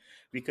thing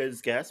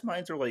because gas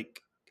mines are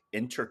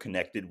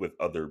interconnected with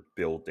other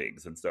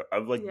buildings and stuff.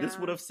 I'm this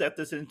would have set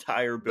this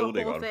entire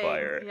building on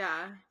fire.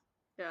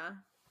 Yeah.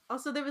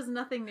 Also, there was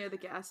nothing near the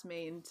gas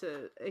main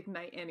to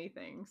ignite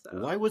anything. So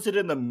why was it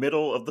in the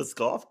middle of this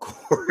golf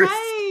course?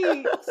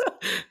 Right.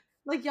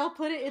 Y'all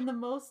put it in the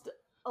most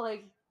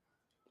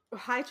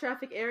high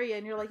traffic area,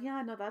 and you're like,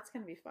 yeah, no, that's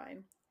gonna be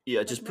fine.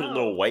 Yeah, just put a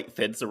little white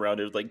fence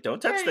around it.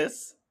 Don't touch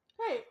this.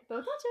 Right, don't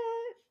touch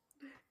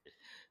it.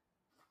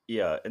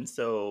 Yeah, and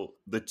so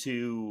the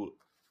two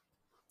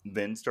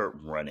then start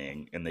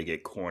running, and they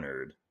get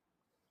cornered.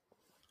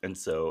 And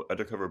so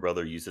Undercover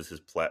Brother uses his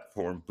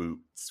platform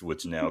boots,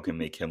 which now can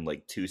make him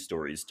 2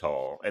 stories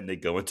tall, and they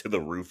go into the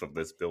roof of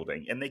this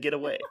building, and they get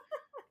away.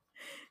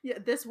 Yeah,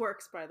 this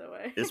works, by the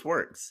way. This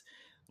works.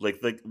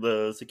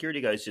 The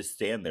security guys just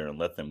stand there and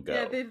let them go.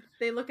 Yeah,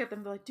 they look at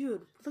them, they're like,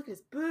 dude, look at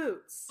his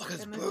boots. Look at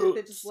his and boots.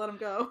 They just let him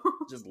go.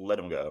 Just let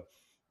him go.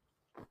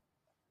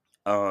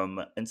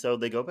 And so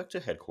they go back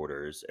to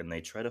headquarters, and they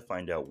try to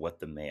find out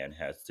what the man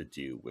has to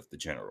do with the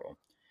general.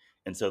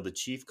 And so the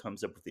chief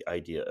comes up with the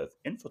idea of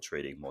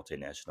infiltrating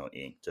Multinational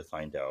Inc. to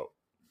find out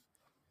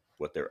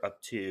what they're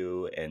up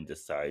to and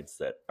decides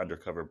that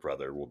Undercover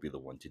Brother will be the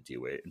one to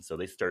do it. And so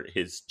they start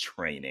his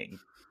training.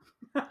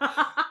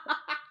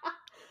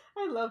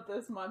 I love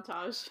this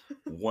montage.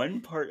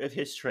 One part of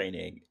his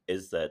training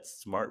is that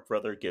Smart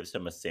Brother gives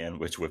him a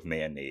sandwich with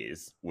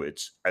mayonnaise,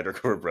 which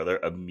Undercover Brother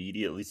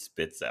immediately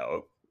spits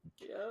out.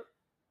 Yep.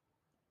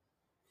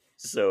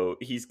 So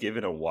he's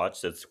given a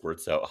watch that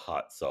squirts out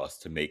hot sauce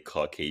to make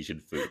Caucasian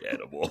food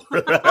edible.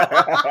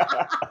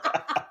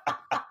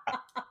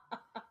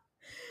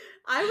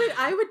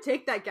 I would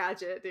take that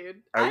gadget,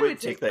 dude. I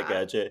would take that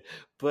gadget,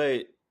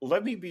 but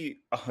let me be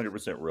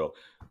 100% real.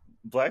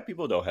 Black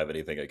people don't have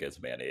anything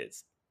against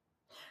mayonnaise.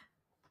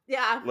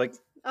 Yeah,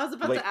 I was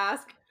about to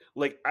ask.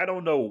 I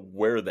don't know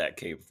where that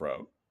came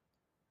from.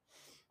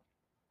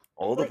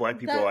 All the black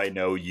people I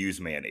know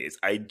use mayonnaise.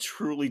 I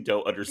truly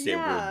don't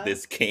understand where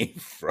this came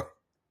from.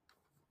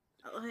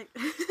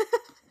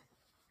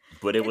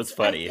 But it was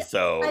funny,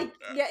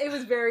 it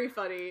was very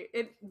funny.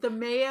 The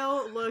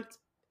mayo looked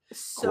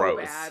so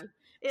gross. bad.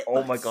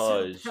 Oh my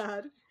gosh. So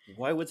bad.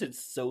 Why was it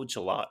so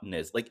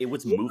gelatinous? Like, it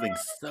was Yes, moving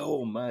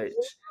so much.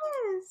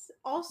 yes.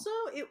 Also,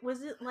 it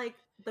wasn't like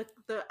the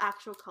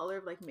actual color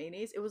of like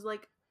mayonnaise. It was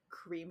like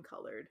cream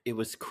colored. It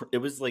was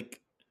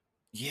like,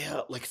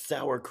 yeah, like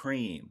sour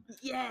cream.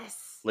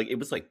 Yes. Like, it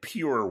was like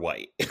pure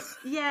white.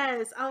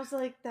 Yes. I was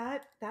like,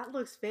 that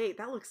looks fake.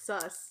 That looks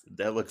sus.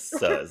 That looks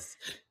sus.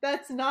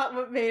 That's not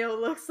what mayo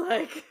looks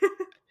like.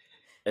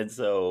 And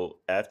so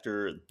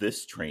after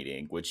this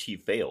training, which he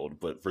failed,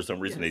 but for some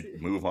reason Yes. they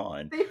move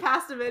on, They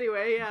passed him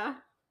anyway, yeah.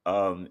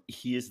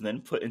 he is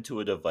then put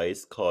into a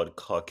device called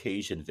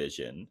Caucasian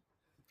Vision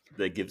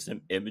that gives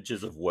him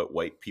images of what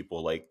white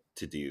people like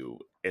to do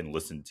and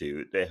listen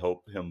to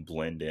help him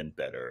blend in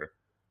better.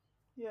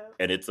 Yeah.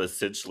 And it's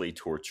essentially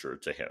torture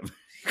to him.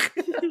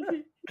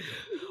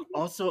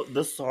 Also,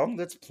 the song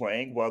that's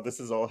playing while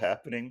this is all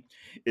happening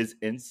is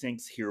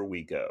NSYNC's Here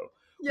We Go,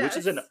 which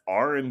is an Yes.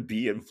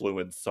 R&B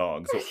influenced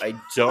song. So I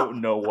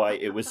don't know why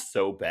it was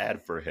so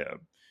bad for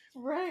him.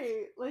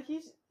 Right. Like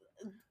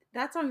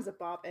that song's a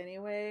bop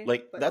anyway.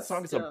 Like, But that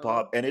song is a still.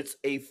 bop, and it's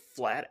a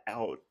flat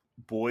out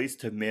Boys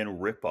to Men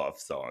ripoff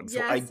song.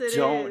 So I Yes, it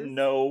don't is.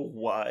 know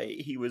why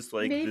he was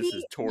like, this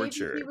is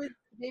torture.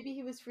 Maybe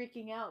he was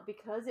freaking out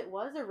because it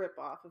was a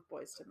ripoff of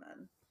Boys to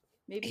Men.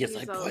 Maybe He's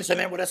like, Boys to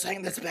Men would have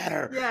sang this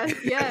better. Yes.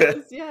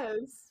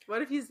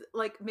 What if he's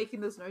like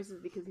making those noises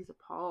because he's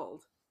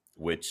appalled?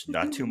 Which,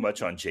 not too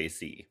much on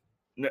JC.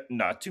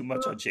 Not too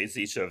much on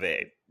JC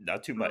Chauvet.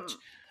 Not too much.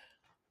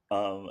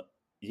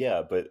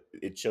 Yeah, but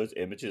it shows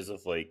images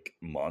of like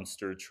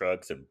monster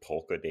trucks and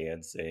polka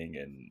dancing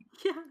and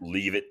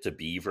Leave It to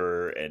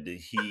Beaver, and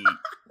he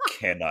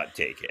cannot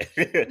take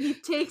it. He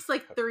takes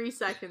like 3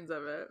 seconds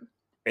of it.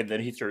 And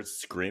then he starts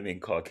screaming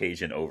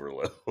Caucasian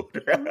overload.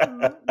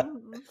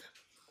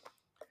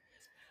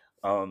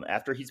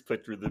 After he's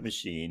put through the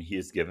machine, he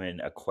is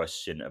given a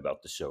question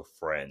about the show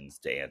Friends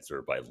to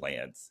answer by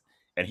Lance,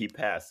 and he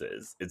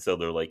passes. And so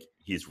they're like,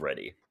 he's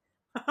ready.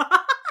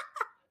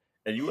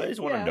 And you guys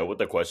want to know what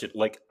the question?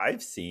 Like,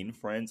 I've seen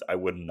Friends. I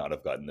would not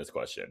have gotten this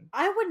question.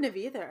 I wouldn't have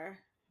either.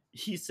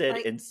 He said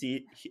in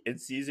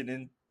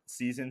season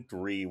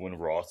 3, when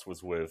Ross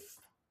was with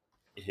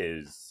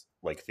his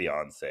like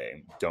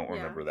fiance, don't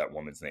remember that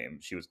woman's name.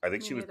 I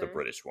think she was the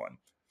British one.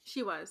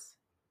 She was.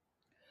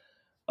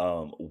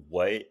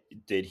 What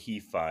did he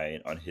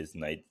find on his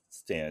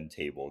nightstand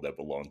table that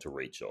belonged to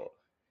Rachel?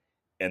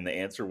 And the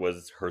answer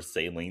was her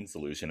saline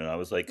solution. And I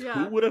was like,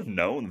 who would have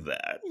known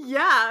that?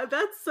 Yeah,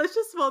 that's such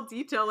a small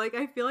detail. Like,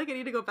 I feel like I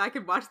need to go back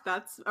and watch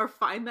that or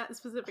find that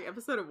specific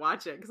episode and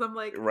watch it. Because I'm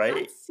like,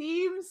 that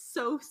seems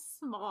so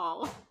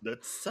small.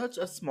 That's such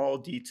a small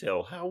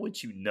detail. How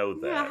would you know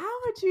that? Yeah, how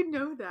would you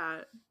know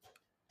that?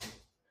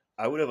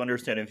 I would have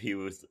understood if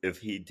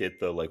he did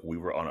the like we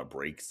were on a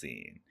break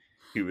scene.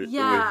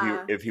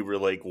 If he were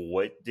like,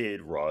 what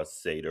did Ross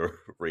say to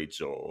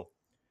Rachel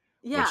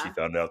when she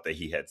found out that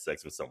he had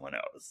sex with someone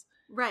else?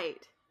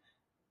 Right.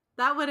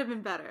 That would have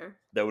been better.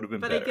 That would have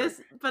been better.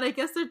 I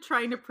guess they're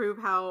trying to prove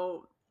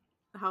how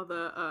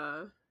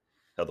the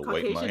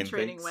white mind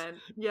training thinks. went.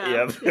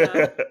 Yeah.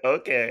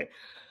 Okay.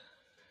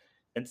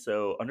 And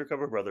so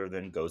Undercover Brother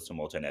then goes to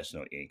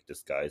Multinational Inc.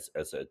 disguised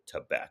as a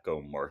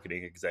tobacco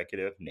marketing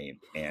executive named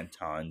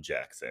Anton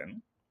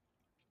Jackson.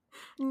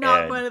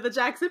 Not one of the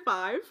Jackson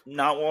 5.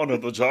 Not one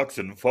of the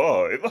Jackson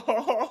 5.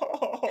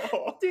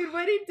 Dude,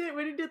 when he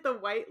did the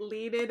white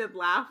lean in and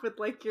laugh with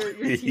like your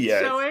teeth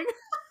showing.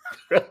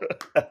 I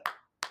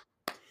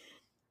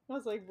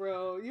was like,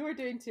 bro, you are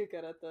doing too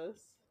good at this.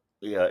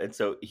 Yeah, and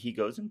so he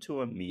goes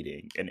into a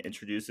meeting and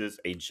introduces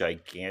a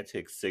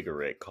gigantic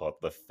cigarette called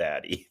the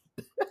Fatty.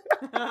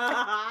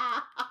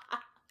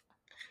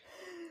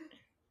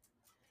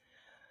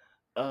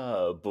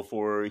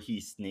 Before he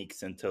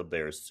sneaks into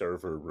their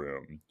server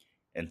room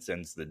and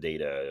sends the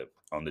data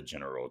on the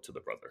general to the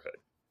Brotherhood.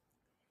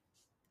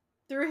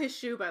 Through his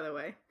shoe, by the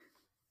way.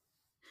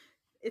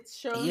 It's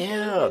shown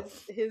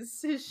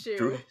his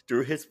shoe.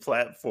 Through his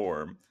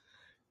platform.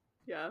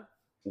 Yeah.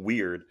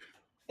 Weird.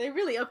 They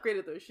really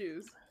upgraded those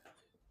shoes.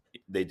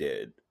 They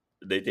did.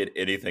 They did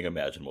anything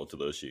imaginable to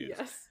those shoes.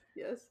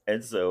 Yes.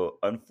 And so,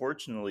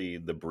 unfortunately,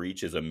 the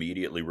breach is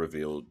immediately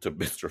revealed to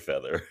Mr.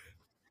 Feather.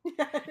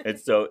 And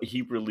so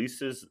he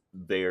releases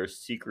their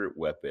secret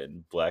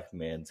weapon, Black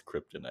Man's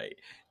Kryptonite.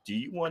 Do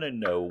you want to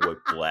know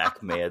what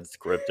Black Man's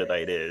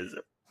Kryptonite is?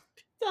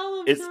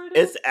 Tell him,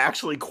 it's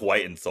actually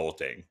quite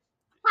insulting.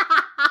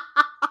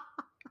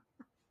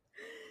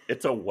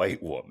 It's a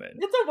white woman.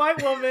 It's a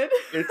white woman.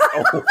 It's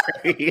a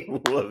white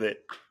woman.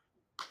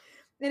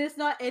 And it's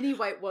not any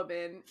white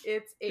woman.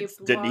 It's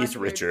Denise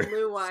Richards.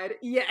 Blue-eyed.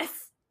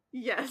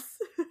 Yes.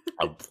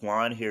 A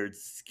blonde-haired,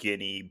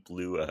 skinny,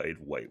 blue-eyed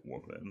white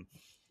woman.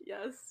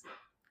 Yes.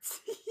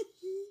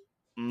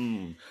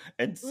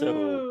 And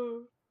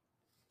so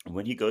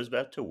when he goes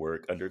back to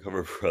work,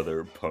 Undercover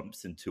Brother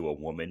bumps into a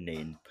woman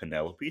named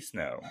Penelope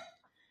Snow,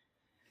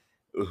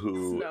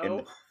 who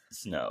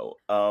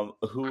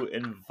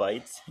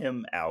invites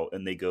him out,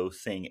 and they go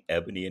sing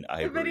Ebony and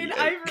Ivory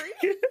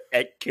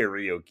at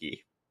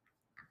karaoke.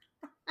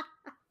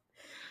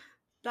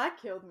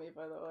 That killed me,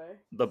 by the way.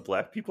 The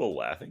black people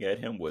laughing at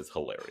him was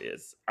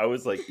hilarious. I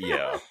was like,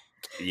 yeah,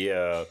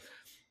 yeah.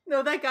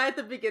 No, that guy at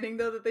the beginning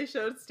though that they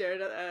showed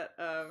stared at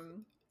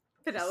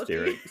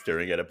Penelope,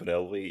 Staring at a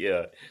Penelope,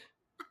 yeah.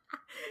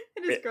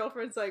 and his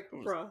girlfriend's like,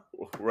 "Bruh."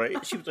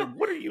 Right? She was like,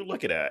 "What are you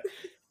looking at?"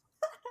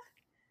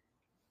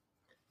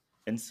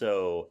 And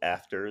so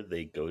after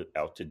they go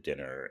out to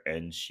dinner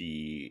and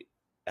she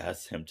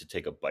asks him to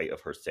take a bite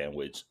of her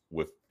sandwich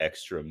with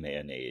extra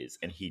mayonnaise,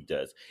 and he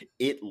does.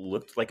 It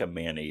looked like a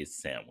mayonnaise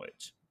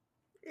sandwich.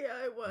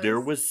 Yeah, it was. There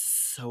was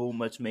so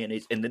much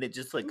mayonnaise, and then it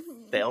just like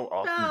fell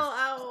off, Fell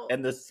out.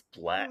 and the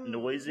splat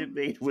noise it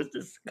made was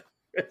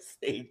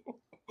disgusting.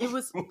 It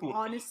was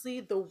honestly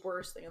the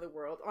worst thing in the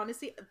world.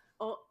 Honestly,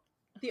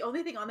 the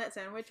only thing on that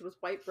sandwich was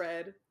white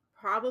bread,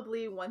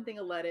 probably one thing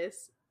of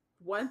lettuce,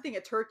 one thing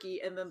of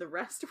turkey, and then the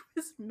rest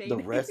was mayonnaise.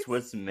 The rest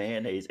was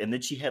mayonnaise, and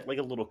then she had like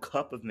a little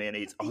cup of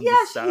mayonnaise on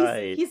the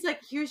side. He's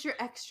like, "Here's your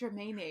extra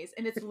mayonnaise,"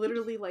 and it's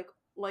literally like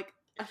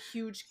a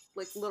huge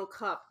like little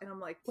cup, and I'm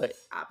like,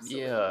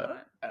 absolutely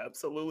not.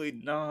 Absolutely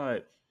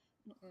not.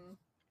 Mm-mm.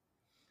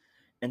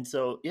 And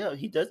so yeah,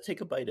 he does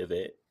take a bite of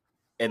it,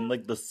 and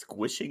like the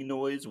squishing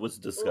noise was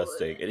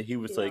disgusting, and he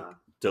was like,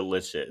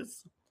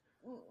 delicious.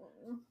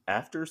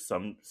 After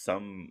some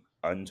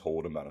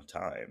untold amount of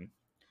time,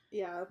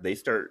 they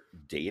start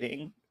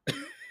dating.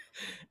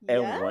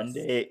 And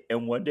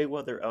one day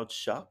while they're out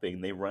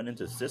shopping, they run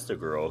into Sister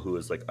Girl, who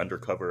is like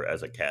undercover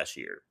as a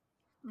cashier.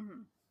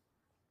 Mm-hmm.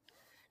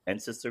 And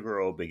Sister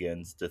Girl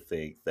begins to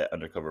think that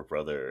Undercover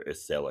Brother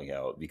is selling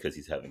out because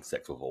he's having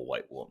sex with a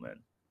white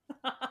woman.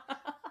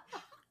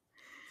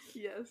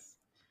 Yes.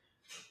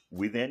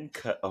 We then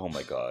cut. Oh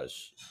my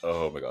gosh.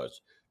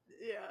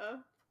 Yeah.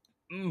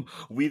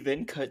 We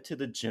then cut to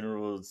the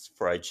General's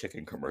fried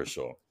chicken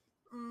commercial.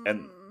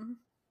 And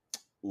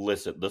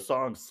listen, the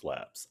song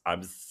slaps.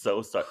 I'm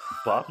so sorry.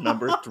 Bob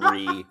number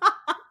 3.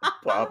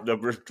 Bob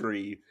number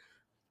 3.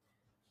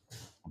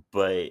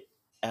 But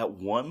at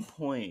one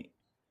point,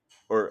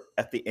 or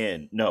at the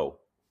end, no,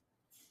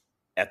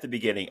 at the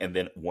beginning, and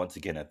then once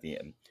again at the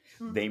end,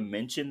 they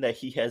mentioned that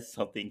he has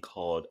something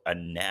called a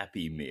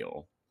nappy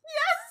meal.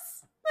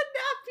 Yes, the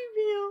nappy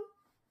meal.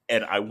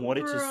 And I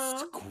wanted to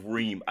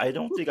scream. I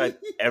don't think I've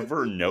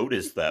ever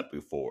noticed that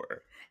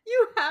before.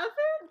 You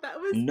haven't? That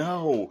was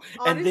no.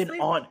 Honestly...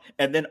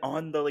 And then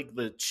on the like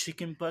the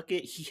chicken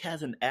bucket, he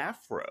has an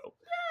afro.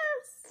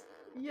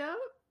 Yes. Yep.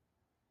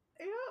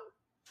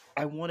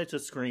 I wanted to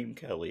scream,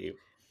 Kelly.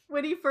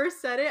 When he first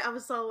said it, I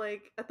was all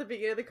like, at the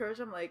beginning of the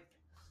commercial, I'm like,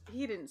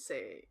 he didn't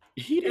say.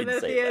 He didn't say that. And then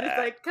at the end, it's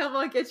like, come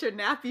on, get your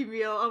nappy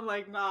meal. I'm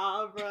like,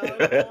 nah,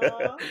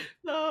 bro,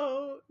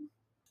 no.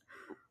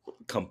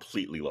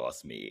 Completely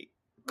lost me.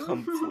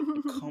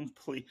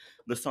 Complete.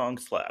 The song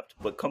slapped,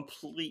 but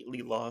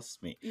completely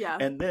lost me. Yeah.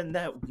 And then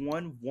that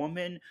one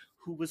woman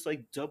who was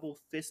like double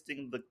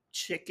fisting the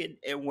chicken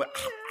and went.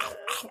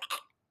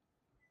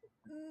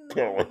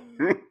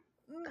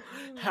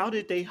 How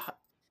did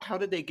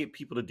they get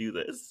people to do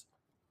this?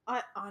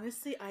 I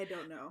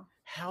don't know.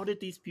 How did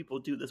these people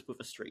do this with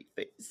a straight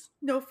face?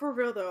 No, for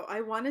real though.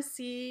 I want to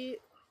see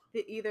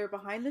either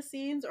behind the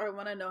scenes, or I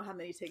want to know how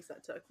many takes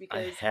that took, because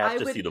I have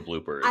to see the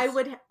bloopers. I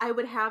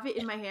would have it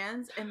in my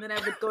hands, and then I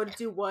would go to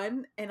do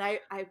one, and I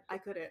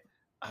couldn't.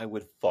 I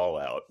would fall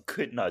out.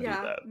 Could not do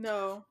that.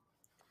 No.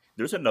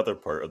 There's another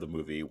part of the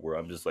movie where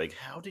I'm just like,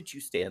 how did you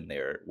stand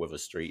there with a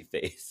straight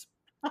face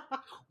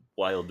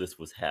while this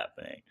was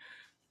happening?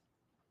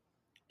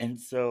 And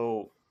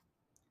so,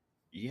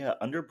 yeah,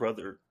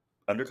 Undercover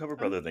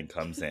Brother then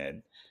comes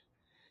in,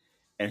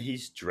 and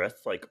he's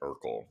dressed like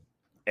Urkel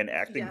and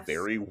acting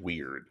very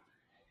weird.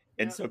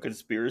 And so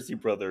Conspiracy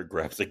Brother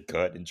grabs a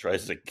gun and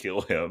tries to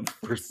kill him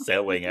for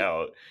selling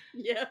out.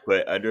 Yeah.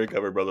 But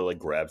Undercover Brother like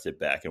grabs it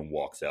back and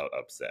walks out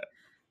upset.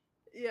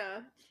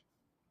 Yeah.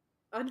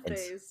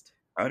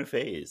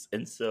 Unfazed.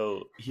 And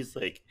so he's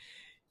like,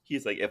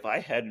 if I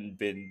hadn't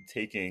been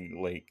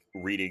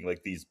reading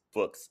like these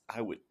books,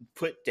 I would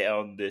put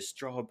down this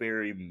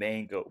strawberry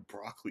mango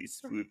broccoli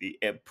smoothie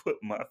and put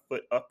my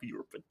foot up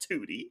your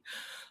patootie.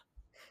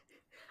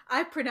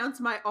 I pronounce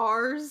my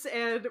R's,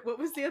 and what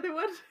was the other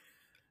one?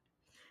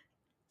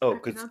 Oh,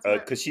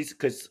 because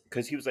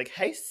he was like,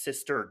 "Hey,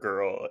 sister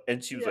girl,"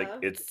 and she was like,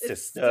 "It's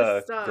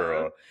sister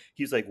girl."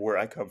 He's like, "Where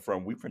I come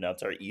from, we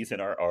pronounce our E's and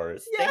our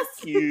R's." Yes.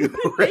 Thank you.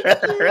 Thank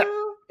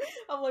you.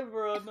 I'm like,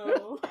 bro,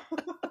 no.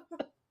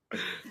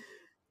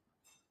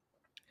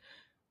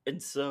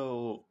 And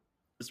so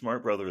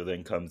Smart Brother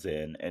then comes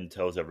in and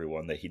tells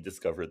everyone that he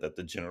discovered that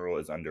the General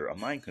is under a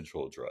mind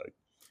control drug,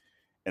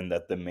 and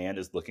that the man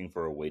is looking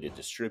for a way to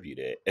distribute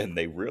it, and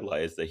they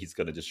realize that he's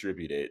going to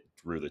distribute it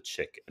through the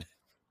chicken.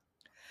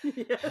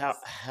 Yes.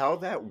 How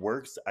that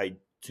works, I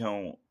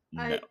don't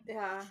know.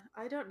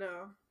 I don't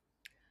know.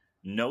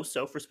 No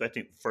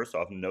self-respecting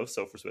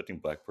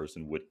Black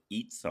person would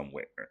eat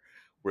somewhere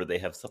where they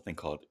have something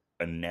called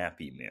a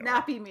nappy meal.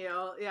 Nappy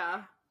meal,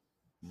 yeah.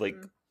 Like,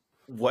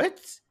 what?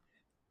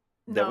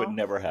 No. That would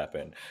never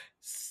happen.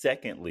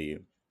 Secondly,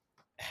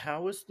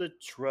 how is the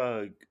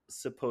drug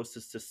supposed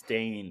to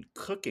sustain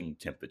cooking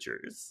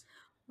temperatures?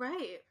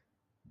 Right.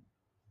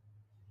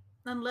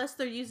 Unless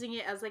they're using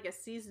it as like a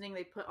seasoning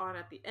they put on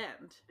at the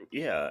end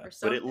Yeah, or but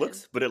something. it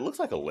looks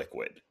like a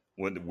liquid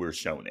when we're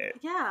shown it.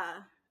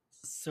 Yeah.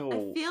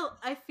 So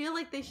I feel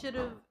like they should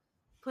have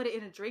put it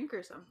in a drink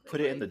or something.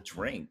 put it in Like, the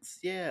drinks.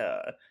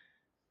 Yeah.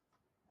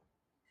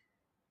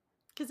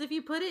 because if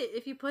you put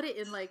it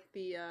in like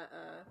the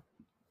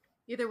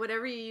either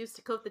whatever you use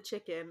to coat the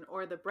chicken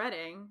or the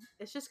breading,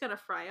 it's just gonna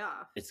fry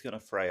off. It's gonna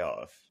fry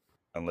off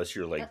unless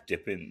you're like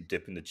dipping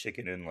the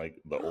chicken in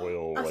like the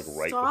oil A like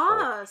right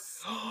before.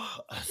 sauce.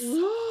 A sauce.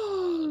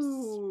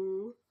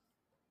 Ooh.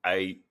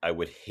 I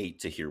would hate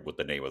to hear what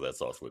the name of that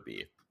sauce would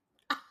be.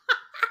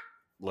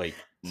 Like,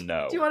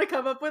 no. Do you want to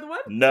come up with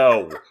one?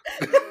 No.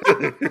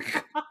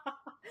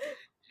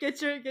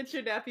 Get your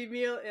nappy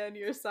meal and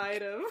your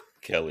side of.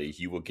 Kelly,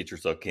 you will get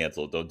yourself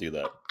canceled. Don't do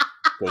that.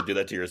 Don't do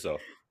that to yourself.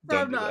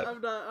 Don't do that.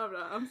 I'm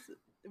not.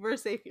 We're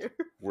safe here.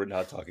 We're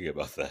not talking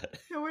about that.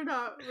 No, we're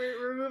not.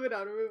 We're moving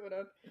on. We're moving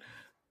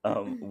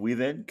on. We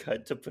then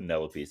cut to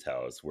Penelope's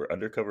house where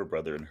Undercover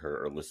Brother and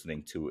her are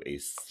listening to a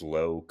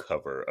slow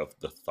cover of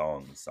the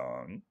Thong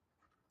song.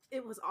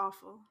 It was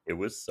awful. It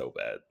was so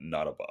bad.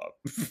 Not a bop.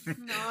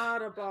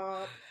 Not a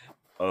bop.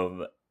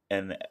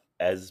 And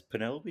as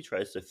Penelope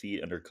tries to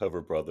feed Undercover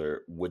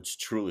Brother, which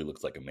truly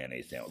looks like a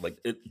mayonnaise sandwich, like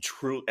it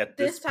true at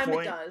this time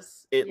point, it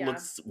does. it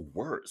looks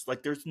worse.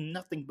 Like there's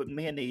nothing but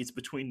mayonnaise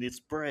between this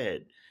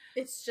bread.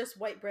 It's just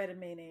white bread and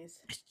mayonnaise.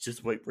 It's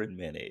just white bread and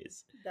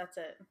mayonnaise. That's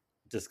it.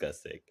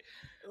 Disgusting.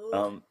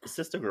 Ugh.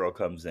 Sister Girl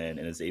comes in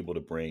and is able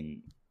to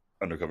bring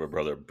Undercover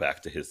Brother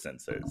back to his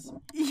senses.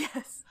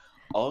 Yes.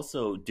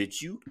 Also,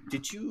 did you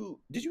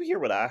hear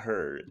what I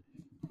heard?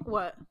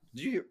 What?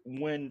 Did you hear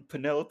when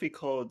Penelope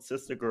called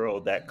Sister Girl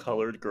that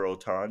colored girl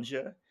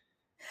Tanja?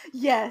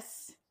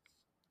 Yes.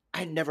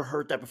 I never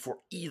heard that before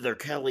either,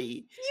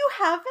 Kelly. You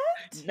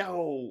haven't?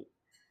 No.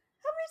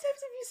 How many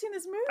times have you seen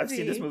this movie? I've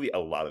seen this movie a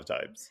lot of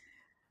times.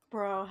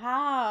 Bro,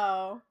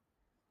 how?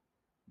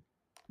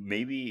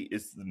 Maybe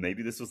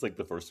this was like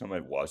the first time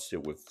I watched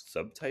it with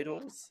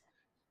subtitles.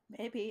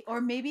 Maybe. Or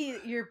maybe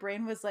your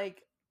brain was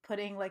like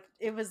putting like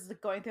it was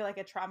going through like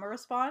a trauma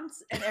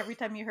response, and every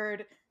time you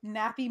heard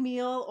nappy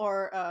meal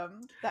or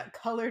that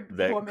colored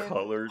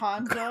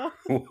Tanja,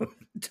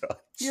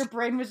 your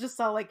brain was just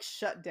all like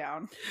shut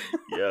down.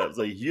 Yeah, it's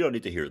like you don't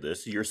need to hear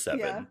this. You're 7.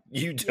 Yeah.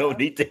 You don't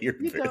need to hear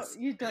this.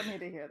 You don't need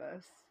to hear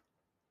this.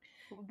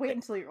 Wait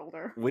until you're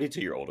older. Wait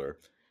until you're older.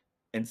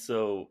 And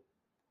so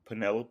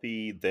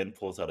Penelope then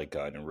pulls out a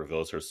gun and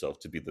reveals herself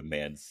to be the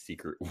man's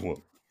secret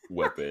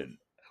weapon,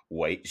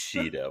 White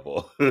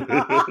She-Devil.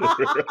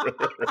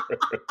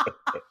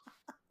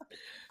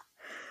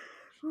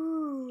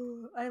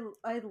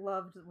 I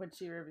loved when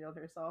she revealed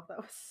herself. That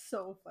was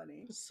so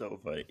funny. So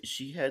funny.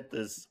 She had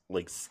this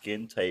like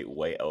skin tight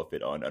white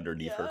outfit on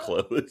underneath her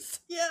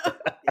clothes. Yeah.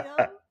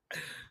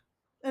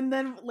 And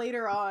then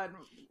later on,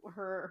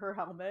 her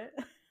helmet.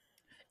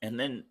 And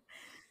then,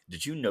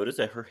 did you notice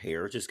that her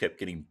hair just kept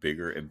getting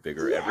bigger and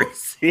bigger every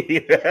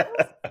scene?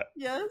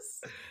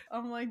 Yes.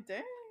 I'm like,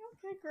 dang,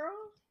 okay, girl.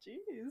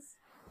 Jeez.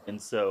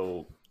 And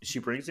so she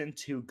brings in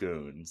 2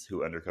 goons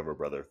who Undercover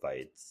Brother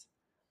fights,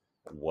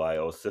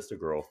 while Sister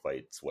Girl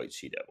fights White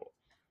She-Devil.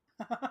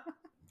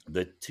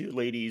 The 2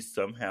 ladies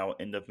somehow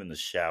end up in the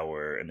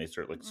shower and they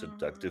start like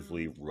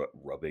seductively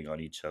rubbing on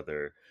each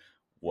other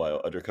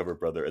while Undercover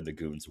Brother and the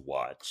goons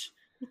watch.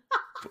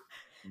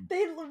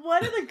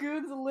 One of the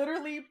goons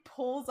literally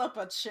pulls up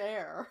a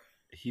chair.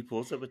 He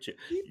pulls up a chair.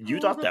 You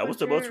thought that was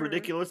the most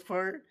ridiculous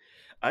part?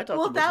 I thought.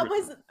 Well, that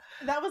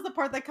was the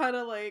part that kind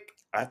of like.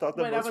 I thought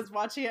when I was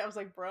watching it, I was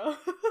like, bro.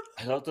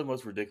 I thought the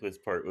most ridiculous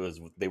part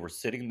was they were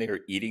sitting there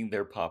eating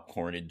their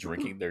popcorn and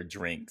drinking their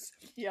drinks.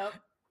 Yep.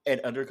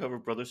 And Undercover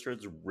Brother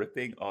starts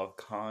ripping off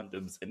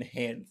condoms and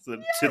hands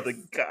them to the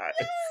guys.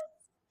 Yes.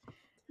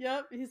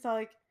 Yep.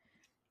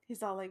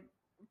 He's all like,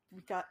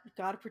 we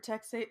gotta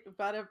protect safe.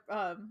 Gotta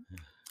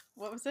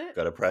what was it?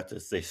 Gotta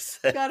practice safe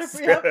sex. Gotta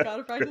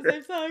practice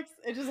safe sex.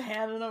 And just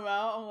handing them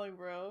out. I'm like,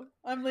 bro.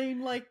 I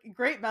mean, like,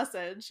 great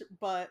message,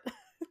 but.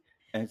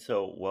 And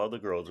so while the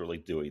girls are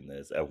like doing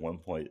this, at one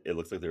point it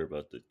looks like they're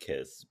about to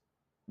kiss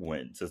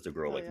when Sister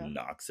Girl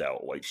knocks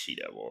out White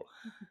She-Devil,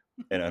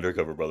 and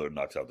Undercover Brother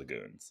knocks out the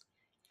goons.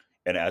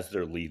 And as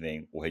they're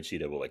leaving, White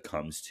She-Devil like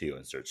comes to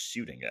and starts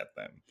shooting at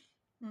them.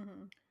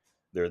 Mm-hmm.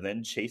 They're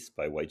then chased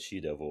by White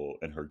She-Devil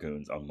and her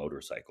goons on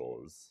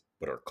motorcycles,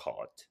 but are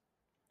caught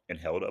and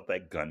held up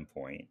at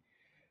gunpoint.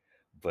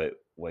 But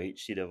White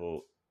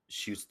She-Devil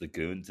shoots the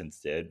goons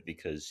instead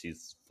because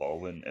she's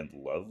fallen in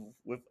love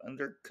with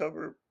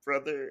Undercover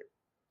Brother.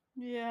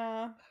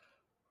 Yeah.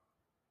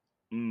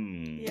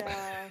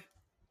 Yeah.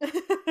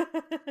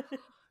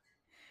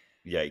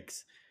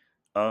 Yikes.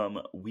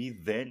 We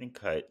then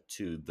cut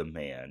to the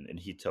man, and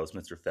he tells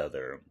Mr.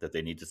 Feather that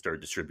they need to start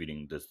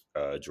distributing this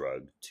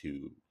drug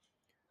to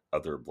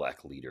other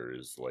Black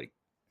leaders, like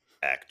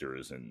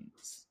actors and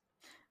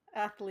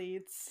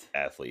athletes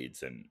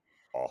and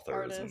authors,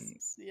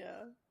 artists,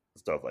 and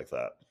stuff like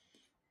that.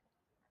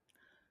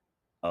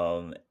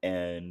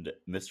 And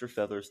Mr.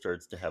 Feather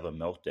starts to have a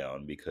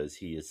meltdown because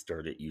he has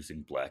started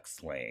using black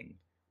slang,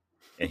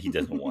 and he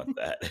doesn't want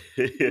that.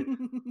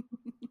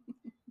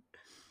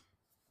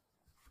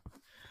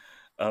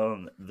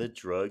 The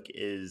drug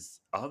is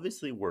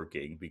obviously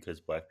working because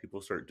black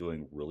people start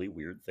doing really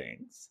weird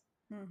things.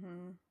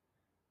 Mm-hmm.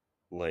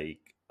 Like,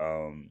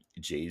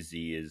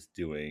 Jay-Z is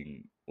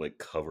doing like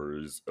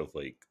covers of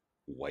like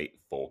white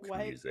folk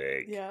White.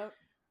 music. Yep.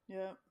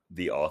 Yep.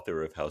 The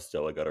author of How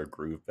Stella Got Her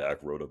Groove Back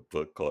wrote a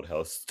book called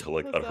How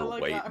Stella Got Her Stella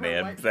White got her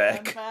Man white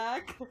man Back.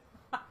 back.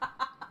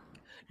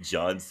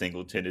 John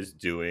Singleton is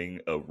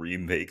doing a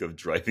remake of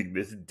Driving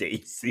Miss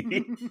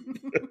Daisy.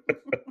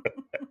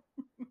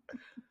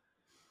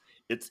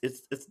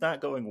 It's not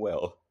going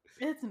well.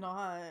 It's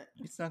not.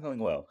 It's not going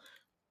well.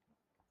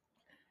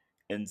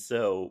 And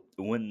so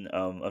when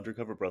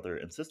Undercover Brother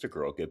and Sister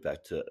Girl get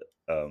back to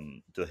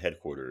the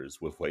headquarters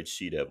with White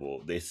She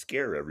Devil, they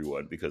scare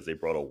everyone because they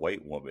brought a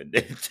white woman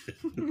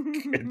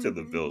into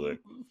the building.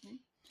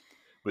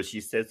 But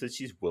she says that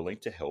she's willing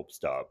to help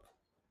stop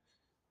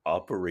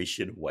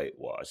Operation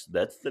Whitewash.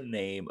 That's the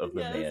name of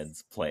the Yes.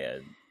 man's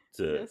plan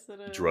to Yes,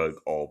 it is. drug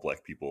all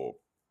black people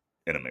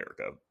in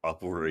America.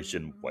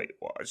 Operation Mhm.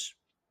 Whitewash.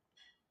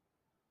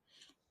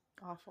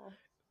 Awful.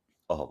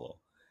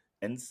 Awful.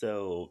 And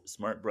so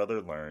Smart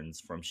Brother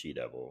learns from She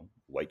Devil,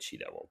 White She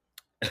Devil,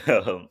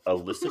 a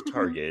list of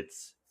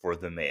targets for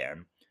the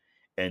man,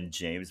 and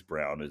James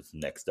Brown is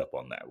next up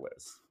on that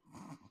list.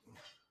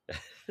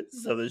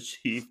 So the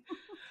chief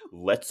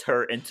lets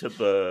her into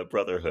the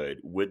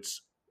Brotherhood,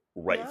 which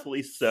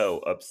rightfully so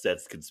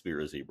upsets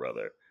Conspiracy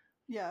Brother.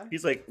 Yeah.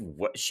 He's like,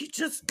 "What? She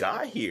just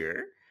got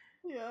here."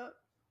 Yeah.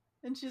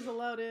 And she's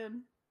allowed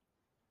in.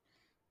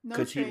 No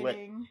Because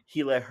training.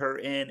 he let her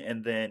in,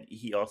 and then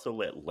he also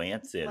let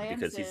Lance in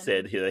because he in.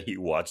 said that he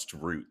watched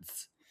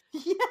Roots.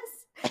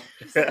 Yes.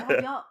 He said,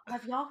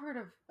 have y'all heard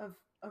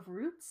of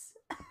Roots?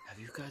 Have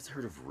you guys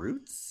heard of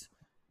Roots?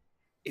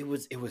 It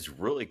was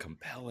really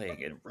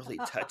compelling and really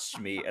touched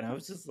me, and I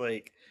was just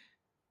like,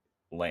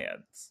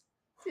 Lance,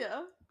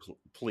 Yeah.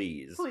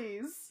 please.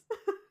 Please.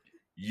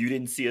 You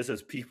didn't see us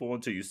as people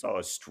until you saw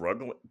us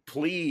struggling.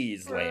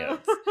 Please,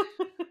 Lance.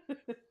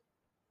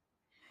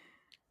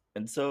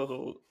 And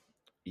so,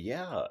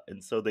 yeah.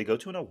 And so they go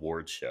to an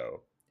award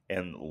show,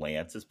 and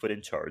Lance is put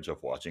in charge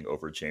of watching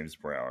over James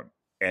Brown.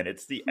 And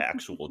it's the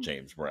actual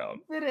James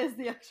Brown. It is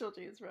the actual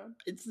James Brown.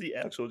 It's the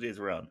actual James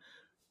Brown.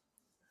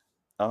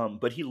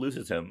 But he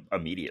loses him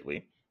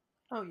immediately.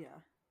 Oh, yeah.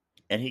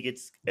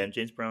 And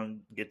James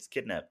Brown gets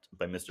kidnapped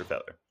by Mr.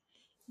 Feather.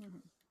 Mm-hmm.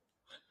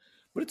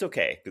 But it's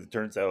okay, because it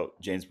turns out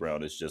James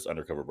Brown is just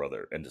Undercover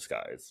Brother in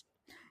disguise.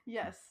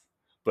 Yes.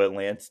 But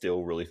Lance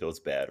still really feels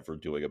bad for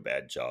doing a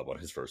bad job on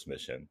his first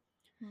mission.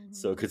 Mm-hmm.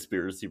 So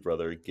Conspiracy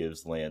Brother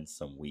gives Lance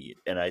some weed.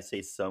 And I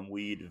say some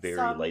weed very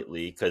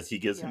lightly because he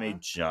gives him a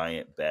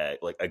giant bag,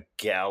 like a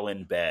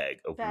gallon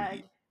bag of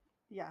weed.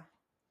 Yeah.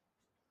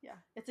 Yeah.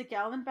 It's a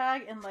gallon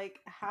bag and like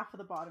half of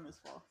the bottom is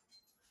full.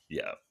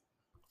 Yeah.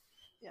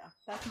 Yeah.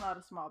 That's not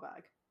a small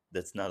bag.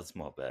 That's not a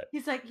small bag.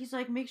 He's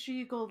like, make sure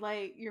you go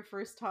light your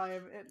first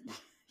time. And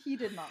he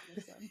did not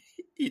listen.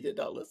 He did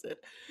not listen.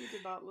 He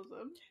did not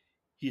listen.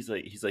 He's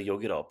like, you'll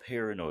get all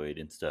paranoid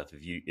and stuff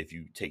if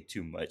you take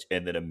too much,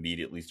 and then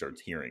immediately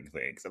starts hearing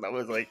things. And I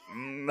was like,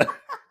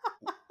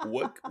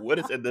 what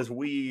is in this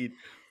weed?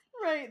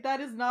 Right,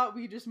 that is not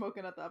weed you're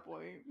smoking at that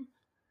point.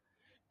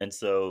 And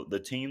so the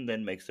team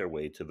then makes their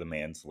way to the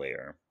man's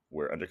lair,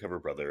 where Undercover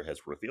Brother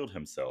has revealed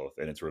himself,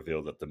 and it's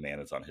revealed that the man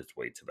is on his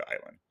way to the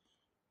island.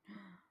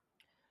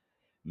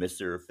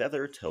 Mr.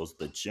 Feather tells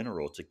the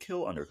general to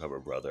kill Undercover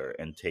Brother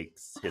and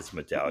takes his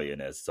medallion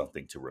as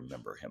something to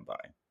remember him by.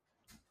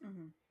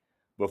 Mm-hmm.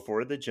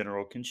 Before the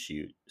general can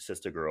shoot,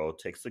 Sister Girl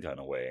takes the gun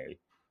away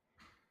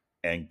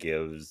and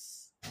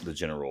gives the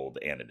general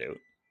the antidote.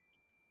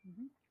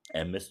 Mm-hmm.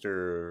 And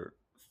Mr.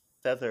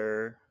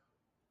 Feather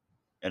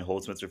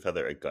holds Mr.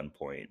 Feather at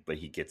gunpoint, but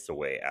he gets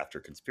away after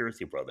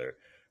Conspiracy Brother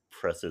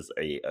presses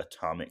a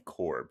atomic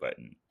core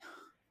button.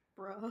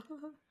 Bruh.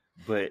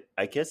 But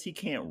I guess he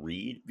can't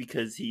read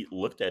because he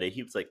looked at it.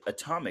 He was like,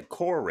 atomic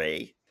core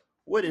ray?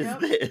 What is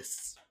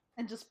this?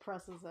 And just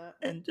presses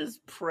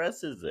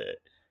it.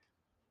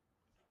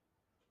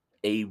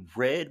 A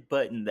red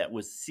button that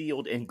was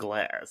sealed in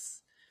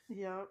glass.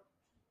 Yep.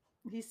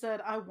 He said,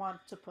 I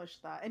want to push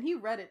that. And he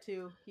read it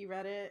too. He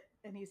read it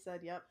and he said,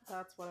 yep,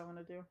 that's what I want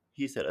to do.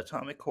 He said,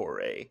 atomic core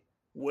ray.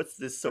 What's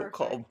this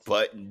so-called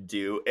button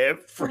do?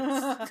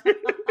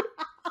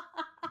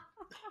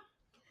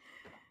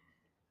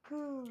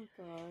 Oh,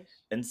 gosh.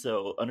 And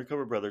so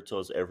Undercover Brother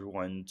tells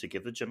everyone to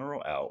get the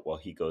general out while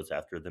he goes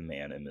after the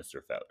man and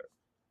Mr. Feather.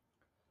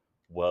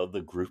 While the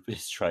group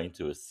is trying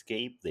to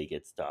escape, they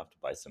get stopped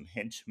by some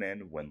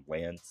henchmen when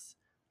Lance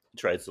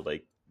tries to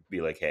be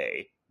like,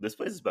 hey, this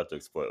place is about to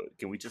explode.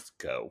 Can we just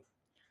go?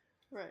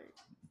 Right.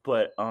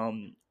 But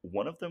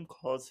one of them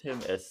calls him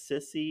a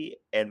sissy,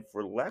 and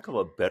for lack of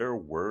a better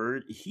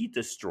word, he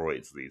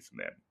destroys these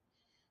men.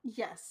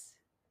 Yes.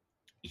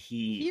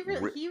 He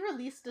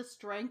released a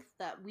strength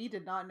that we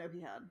did not know he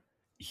had.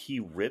 he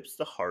rips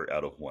the heart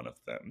out of one of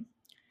them.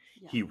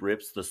 Yeah. He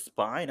rips the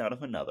spine out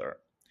of another.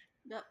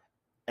 Yep.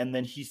 And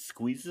then he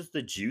squeezes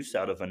the juice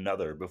out of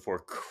another before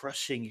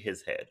crushing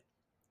his head.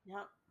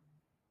 Yep.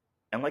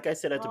 And like I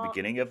said at the Well-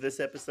 beginning of this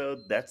episode,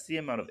 that's the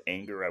amount of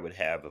anger I would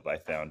have if I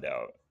found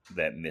out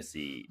that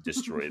Missy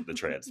destroyed the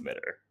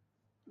transmitter.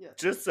 Yes.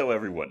 Just so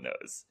everyone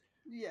knows.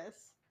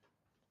 Yes.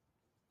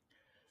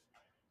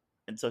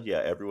 And so, yeah,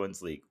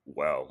 everyone's like,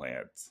 wow,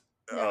 Lance.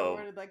 Yeah,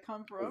 where did that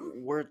come from?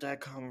 Where'd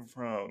that come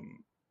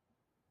from?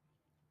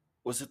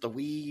 Was it the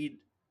weed?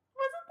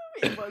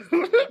 It was the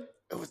weed.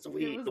 It was the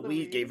weed. was The the weed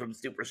weed. gave him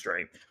super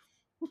strength.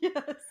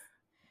 Yes.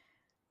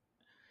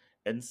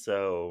 And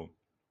so,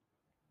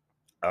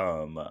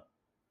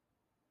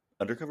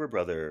 Undercover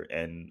Brother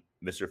and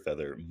Mr.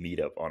 Feather meet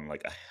up on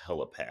like a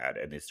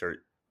helipad and they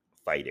start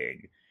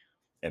fighting.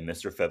 And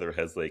Mr. Feather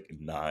has like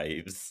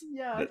knives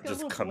Yeah, that it's got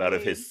just little come out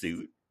of his blades.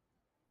 suit.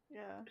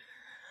 Yeah.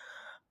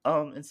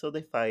 And so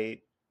they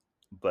fight,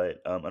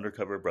 but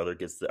Undercover Brother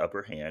gets the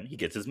upper hand. He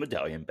gets his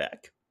medallion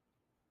back.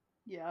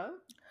 Yeah.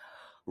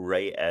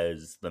 Right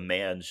as the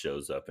man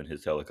shows up in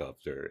his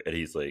helicopter, and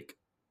he's like,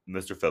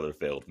 Mr. Feather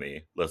failed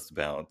me. Let's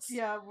bounce.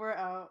 Yeah, we're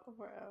out.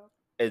 We're out.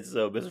 And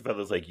so Mr.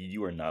 Feather's like,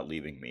 you are not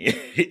leaving me.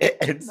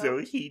 And so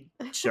Nope. he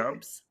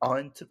jumps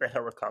onto the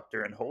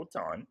helicopter and holds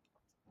on.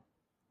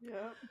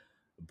 Yep.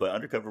 But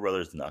Undercover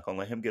Brother's not going to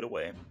let him get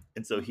away.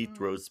 And so he Mm-mm.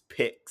 throws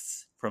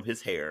picks from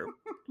his hair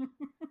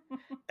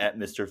at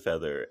Mr.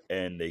 Feather,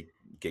 and they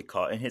get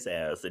caught in his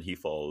ass, and he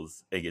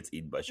falls and gets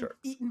eaten by sharks.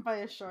 Eaten by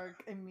a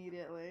shark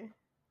immediately.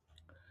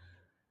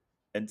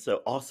 And so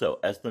also,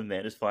 as the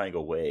man is flying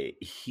away,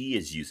 he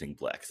is using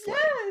black flame.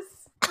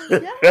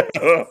 Yes.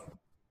 Yes.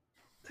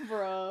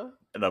 Bruh.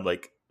 And I'm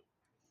like,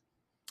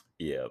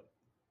 yeah,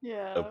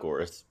 Yeah. of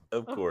course.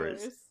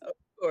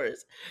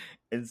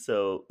 And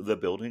so the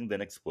building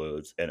then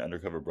explodes, and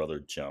Undercover Brother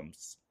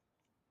jumps,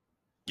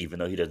 even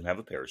though he doesn't have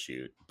a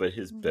parachute, but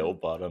his bell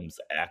bottoms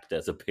act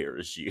as a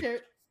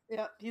parachute.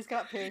 Yeah, he's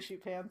got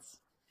parachute pants.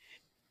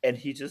 And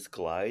he just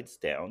glides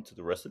down to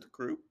the rest of the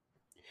group.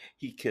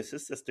 He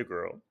kisses Sister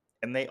Girl,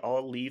 and they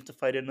all leave to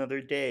fight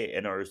another day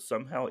and are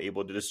somehow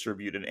able to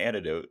distribute an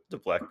antidote to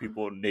Black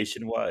people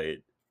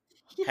nationwide.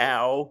 Yeah.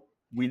 How?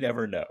 We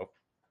never know.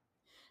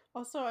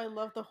 Also, I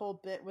love the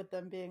whole bit with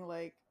them being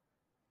like,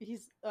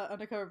 he's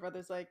Undercover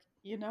Brother's like,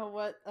 you know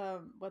what?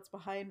 What's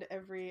behind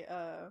every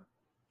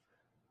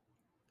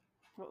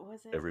what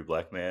was it? Every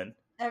black man.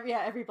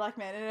 Every black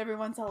man, and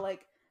everyone's all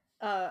like,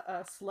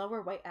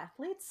 slower white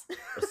athletes.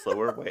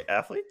 Slower white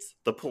athletes?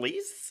 The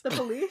police? The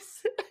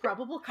police?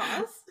 Probable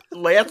cause?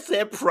 Lance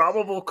said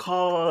probable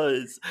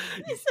cause.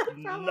 He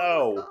said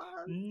probable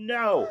cause.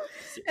 No.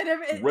 And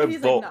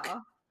he's like,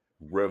 nah.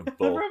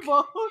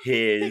 Revoke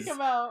Take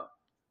him out.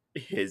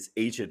 His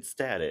agent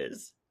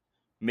status.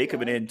 Make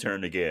him an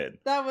intern again.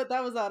 That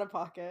was out of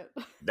pocket.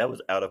 That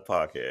was out of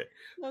pocket.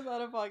 That was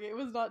out of pocket. It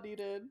was not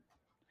needed.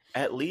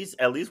 At least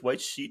White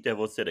Sheet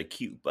Devil said a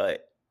cute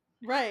butt.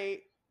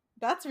 Right.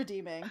 That's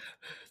redeeming.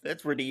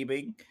 That's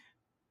redeeming.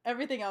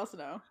 Everything else,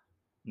 no.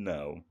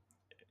 No.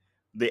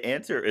 The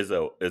answer is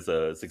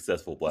a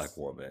successful black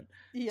woman.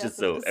 Yes, just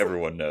so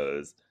everyone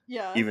knows.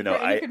 Yeah. Even though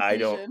I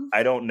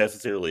don't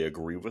necessarily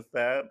agree with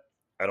that.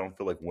 I don't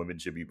feel like women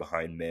should be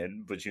behind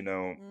men, but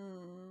yeah,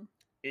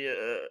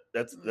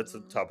 that's a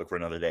topic for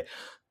another day.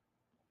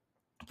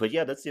 But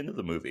yeah, that's the end of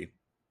the movie.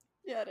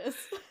 Yeah, it is.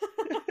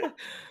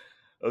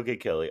 Okay,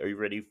 Kelly, are you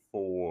ready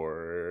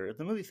for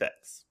the movie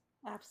facts?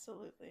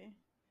 Absolutely.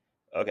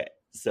 Okay,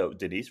 so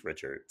Denise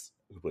Richards,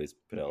 who plays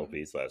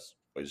Penelope /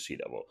 White She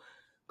Devil,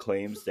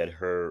 claims that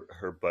her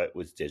butt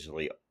was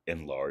digitally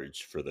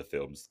enlarged for the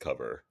film's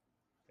cover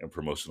and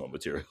promotional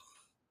material.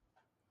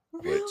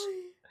 Really?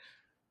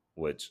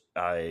 Which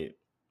I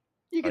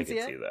can see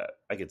that.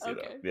 I can see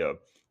that. Yeah.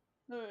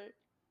 All right.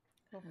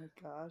 Oh my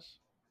gosh.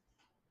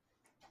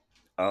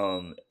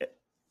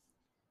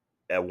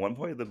 At one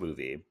point in the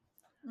movie,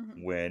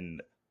 when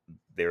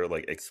they're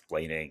like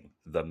explaining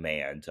the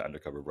man to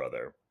Undercover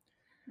Brother,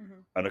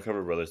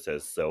 Undercover Brother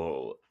says,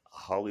 "So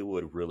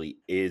Hollywood really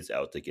is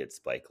out to get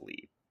Spike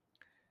Lee."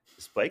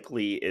 Spike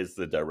Lee is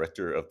the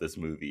director of this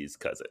movie's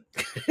cousin.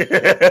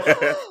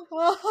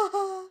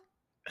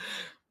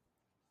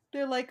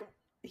 They're like,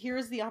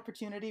 here's the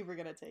opportunity, we're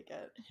gonna take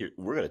it.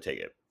 We're gonna take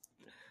it.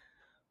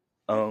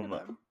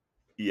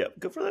 Yeah,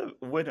 good for them.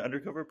 When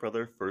Undercover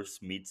Brother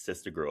first meets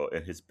Sister Girl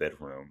in his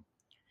bedroom,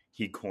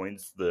 he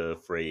coins the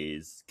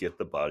phrase "get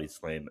the body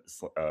slamming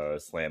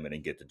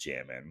and get the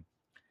jamming."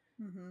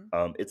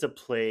 It's a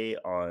play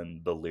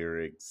on the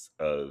lyrics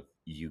of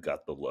 "You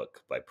Got the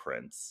Look" by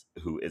Prince,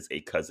 who is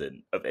a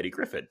cousin of Eddie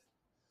Griffin.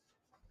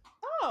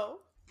 Oh,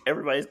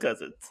 everybody's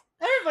cousins.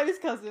 Everybody's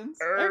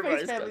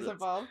family's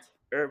involved.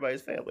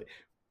 Everybody's family.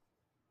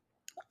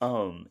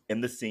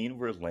 In the scene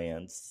where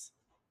Lance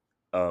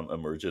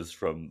emerges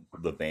from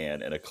the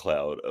van in a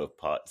cloud of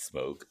pot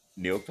smoke,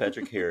 Neil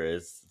Patrick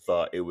Harris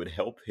thought it would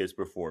help his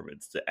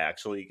performance to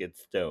actually get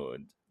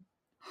stoned.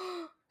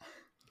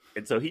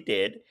 And so he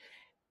did.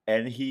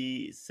 And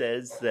he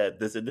says that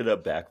this ended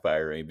up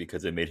backfiring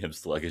because it made him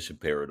sluggish and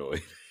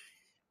paranoid.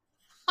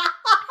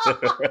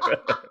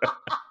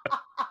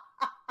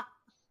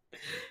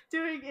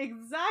 Doing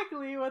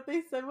exactly what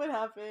they said would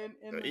happen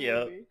in the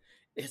Yeah. movie.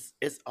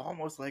 It's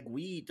almost like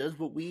weed does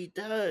what weed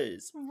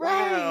does.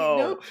 Right.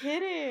 No Wow.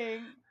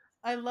 kidding.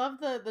 I love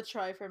the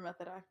try for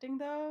method acting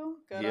though.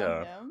 Good on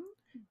Yeah. him.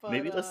 But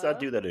Maybe let's not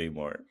do that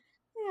anymore.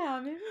 yeah,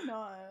 maybe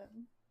not.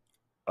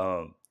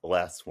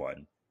 Last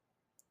one.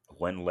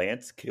 When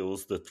Lance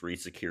kills the 3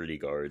 security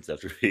guards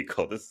after being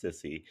called a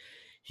sissy,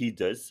 he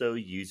does so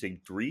using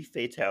 3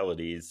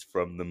 fatalities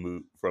from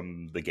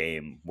the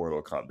game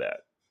Mortal Kombat.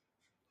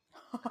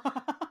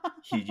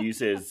 He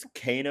uses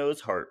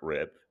Kano's heart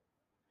rip,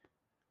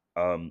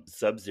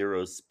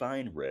 Sub-Zero's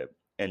spine rip,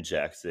 and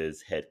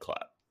Jax's head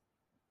clap.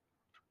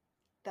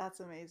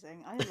 That's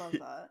amazing. I love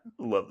that.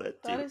 Love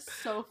that That too. is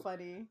so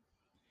funny.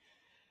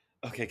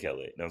 Okay,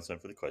 Kelly. Now it's time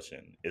for the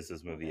question. Is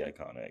this movie Okay.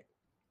 iconic?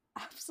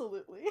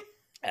 Absolutely.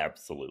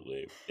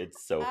 Absolutely.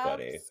 It's so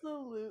funny.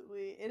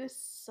 Absolutely. It is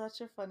such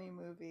a funny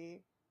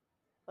movie.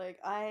 Like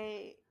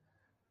I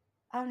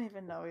don't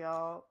even know,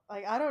 y'all.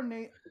 Like I don't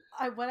know.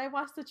 I when I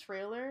watched the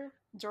trailer,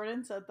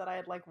 Jordan said that I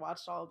had like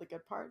watched all the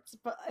good parts,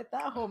 but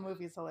that whole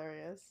movie is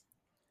hilarious.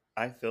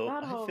 That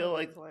I whole feel movie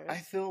like is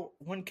hilarious.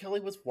 when Kelly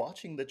was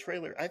watching the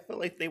trailer, I feel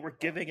like they were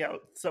giving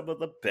out some of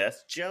the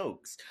best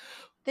jokes.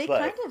 They But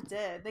kind of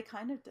did. They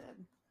kind of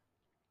did.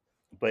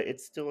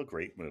 it's still a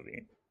great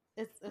movie.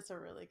 It's a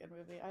really good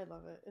movie. I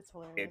love it. It's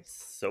hilarious.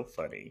 It's so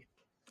funny.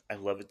 I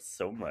love it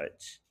so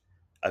much.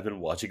 I've been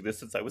watching this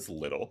since I was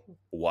little.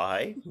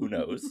 Why? Who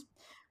knows?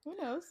 Who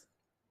knows?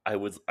 I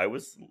was I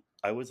was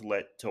I was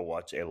let to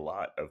watch a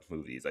lot of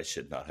movies I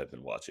should not have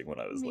been watching when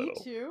I was Me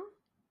little. too.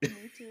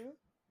 Me too.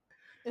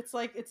 It's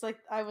like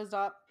I was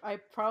not. I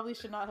probably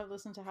should not have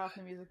listened to half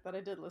the music that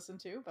I did listen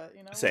to, but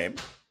you know Same.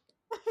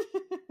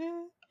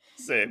 what?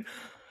 Same.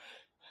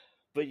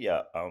 But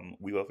yeah,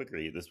 we both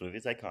agree this movie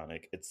is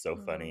iconic. It's so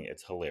funny. Mhm.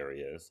 It's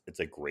hilarious. It's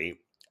a great.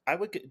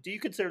 Do you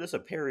consider this a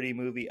parody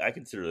movie? I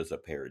consider this a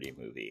parody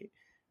movie.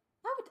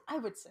 I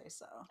would say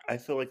so. I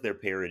feel like they're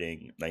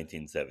parodying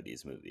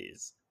 1970s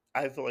movies.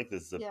 I feel like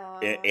this is Yeah.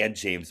 and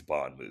James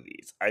Bond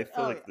movies. I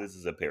feel Oh like yeah. this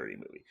is a parody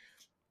movie.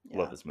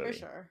 Love Yeah, this for movie.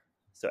 sure.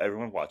 So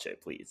everyone watch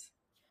it, please.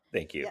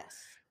 Thank you.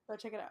 Yes. Go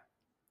check it out.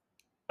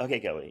 Okay,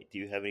 Kelly, do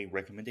you have any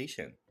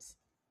recommendations?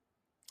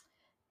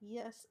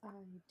 Yes,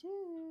 I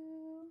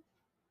do.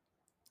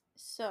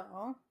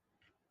 So,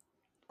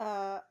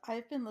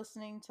 I've been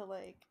listening to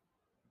like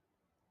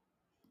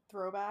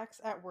throwbacks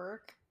at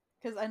work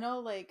because I know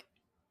like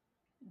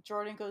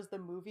Jordan goes the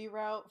movie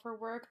route for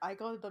work. I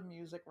go the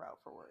music route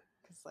for work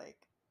because like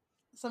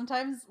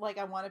sometimes like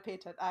I want to pay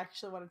attention. I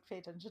actually want to pay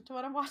attention to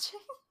what I'm watching.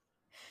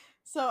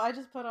 So I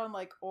just put on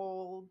like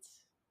old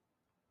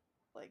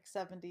like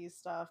 70s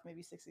stuff,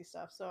 maybe 60s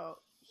stuff. So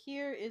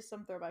here is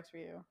some throwbacks for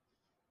you.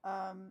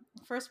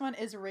 First one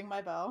is Ring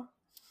My Bell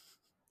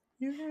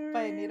You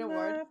by ring Anita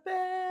Ward. my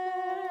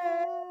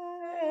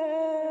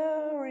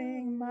bell,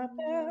 ring my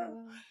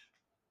bell.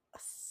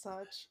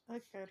 Such a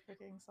good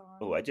freaking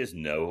Oh, song. I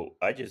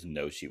just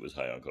know she was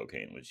high on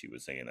cocaine when she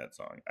was singing that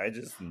song. I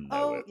just know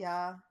Oh it.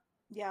 yeah,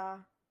 yeah,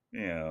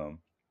 Yeah.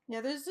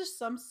 yeah. There's just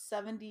some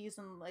 70s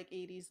and like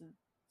 80s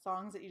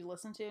songs that you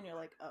listen to and you're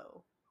like,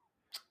 oh,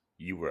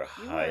 You were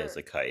you high as were,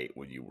 a kite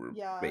when you were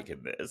yeah,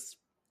 making this.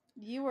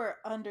 you were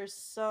under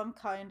some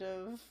kind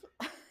of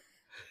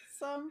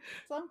some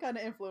kind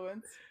of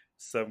influence.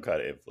 Some kind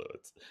of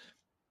influence.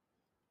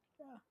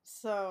 Yeah.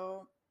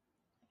 So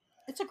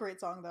it's a great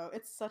song though.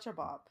 It's such a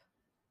bop.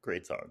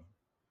 Great song.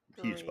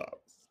 Huge Great,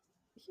 bop.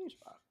 huge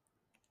bop.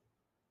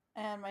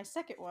 And my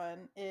second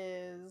one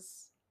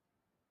is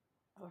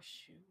oh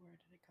shoot, where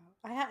did it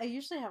go? I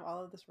usually have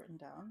all of this written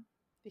down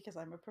because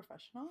I'm a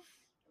professional.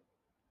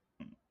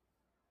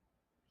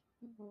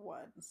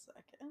 One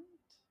second.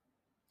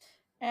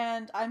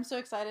 And I'm so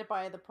excited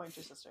by the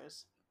Pointer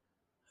Sisters.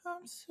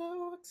 I'm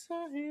so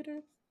excited.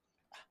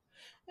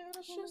 And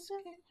I just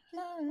can't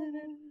hide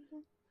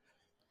it.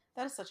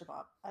 That is such a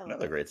bop. I love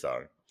Another it. great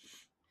song.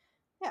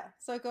 Yeah,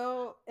 so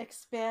go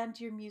expand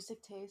your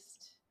music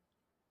taste.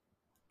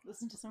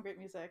 Listen to some great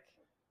music.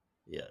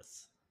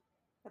 Yes.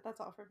 But that's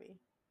all for me.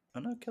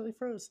 Oh no, Kelly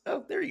froze.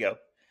 Oh, there you go.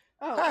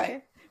 Oh, Hi.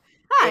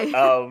 okay.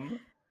 Hi.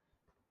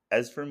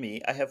 As for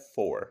me, I have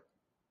 4.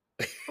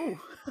 Oh,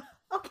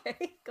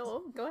 okay.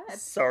 Go ahead.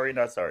 Sorry,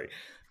 not sorry.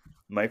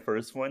 My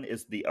first one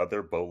is The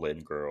Other Boleyn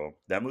Girl.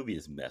 That movie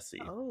is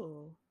messy.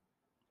 Oh,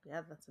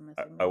 yeah, that's a I, messy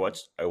I movie.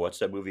 watched I watched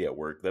that movie at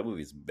work. That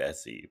movie's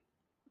messy.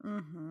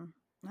 Mm-hmm.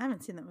 I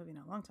haven't seen that movie in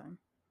a long time.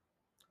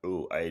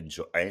 Oh, I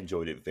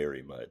enjoyed it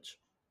very much.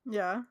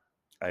 Yeah,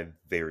 I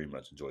very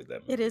much enjoyed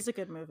that it movie. is a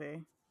good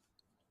movie.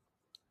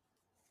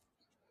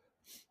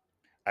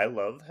 I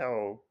love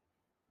how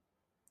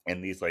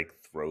in these like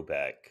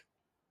throwback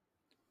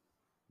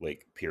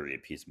like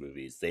period piece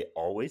movies, they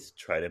always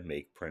try to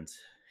make Prince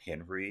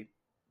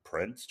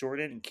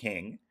Jordan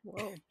King,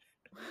 Whoa.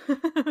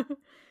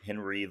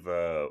 Henry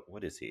the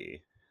what is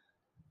he?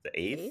 The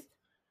 8th? Eighth?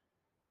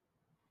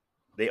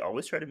 They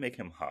always try to make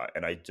him hot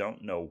and I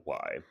don't know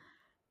why.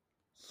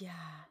 Yeah.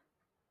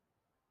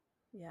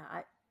 Yeah,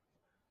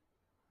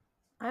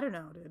 I don't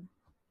know, dude.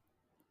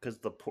 Because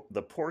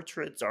the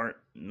portraits aren't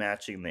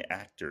matching the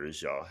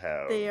actors y'all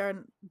have They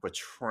are.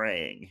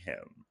 portraying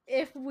him.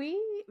 If we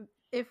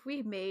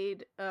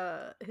made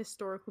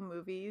historical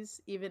movies,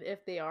 even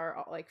if they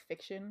are like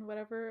fiction,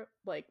 whatever,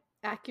 like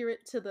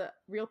accurate to the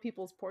real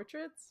people's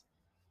portraits,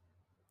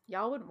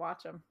 y'all wouldn't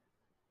watch them.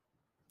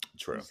 I'm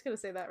True. just gonna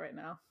say that right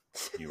now.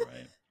 You're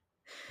right.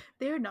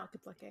 They are not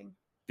good looking.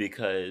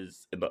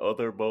 Because in the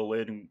other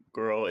Boleyn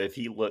girl, if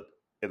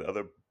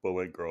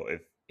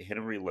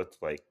Henry looked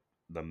like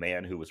the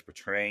man who was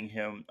portraying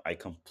him, I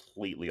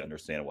completely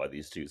understand why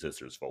these two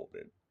sisters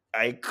folded.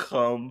 I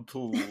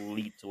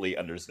completely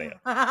understand.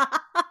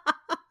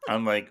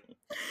 I'm like,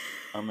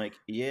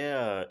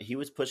 yeah, he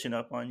was pushing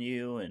up on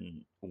you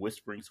and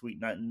whispering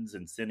sweet nothings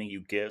and sending you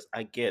gifts.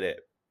 I get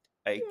it.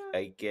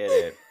 I get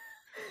it.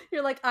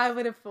 You're like, I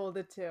would have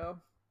folded too.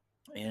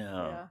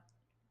 Yeah.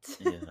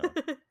 Yeah.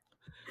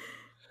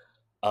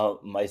 Yeah.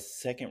 My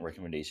second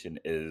recommendation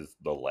is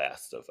The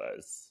Last of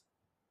Us.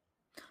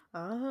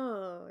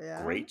 Oh,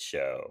 yeah. Great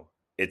show.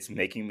 It's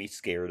making me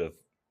scared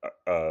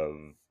of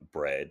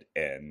bread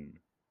and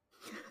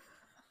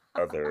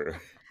other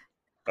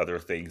other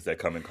things that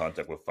come in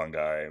contact with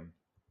fungi,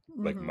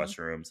 like Mm-hmm.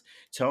 mushrooms.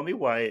 Tell me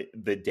why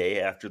the day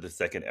after the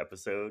second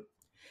episode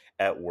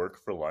at work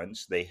for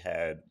lunch they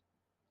had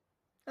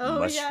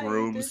Oh yeah,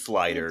 mushroom you did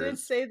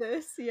sliders. say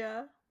this,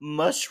 yeah.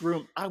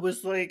 Mushroom. I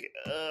was like,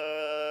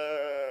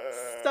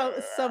 So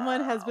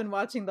someone has been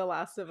watching The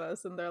Last of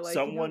Us and they're like,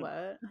 you know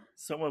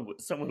someone,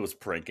 what? someone was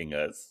pranking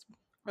us.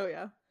 Oh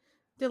yeah.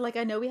 They're like,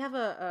 I know we have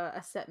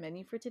a set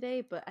menu for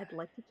today, but I'd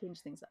like to change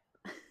things up.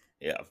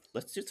 Yeah,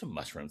 let's do some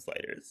mushroom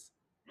sliders.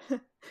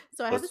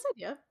 So I have Let's this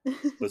idea.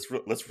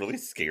 let's really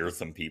scare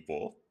some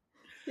people.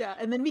 Yeah,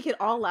 and then we could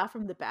all laugh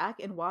from the back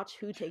and watch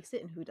who takes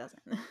it and who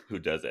doesn't. Who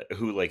does it?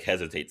 Who like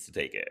hesitates to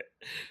take it?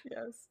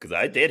 Yes. Because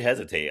I did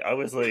hesitate. I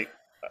was like,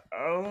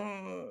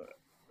 You're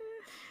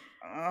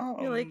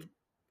like um.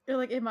 you're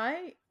like, am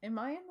I in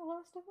The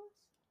Last of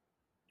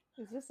Us?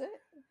 Is this it?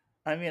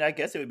 I mean, I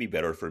guess it would be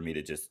better for me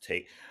to just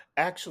take.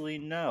 Actually,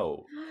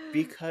 no,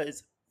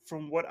 because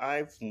from what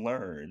I've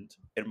learned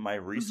in my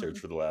research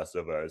Mm-hmm. for The Last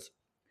of Us,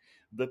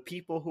 the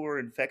people who are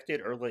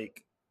infected are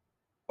like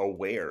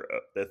aware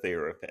that they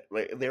are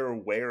like they're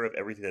aware of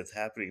everything that's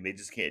happening. They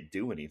just can't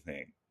do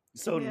anything.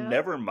 So Yeah.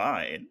 never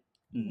mind.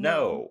 No.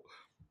 No,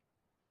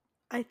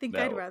 I think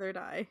I'd no. rather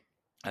die.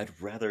 I'd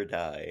rather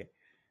die.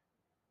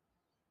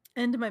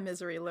 End my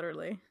misery,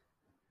 literally.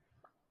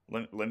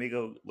 Let me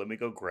go. Let me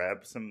go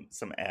grab some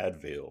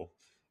Advil,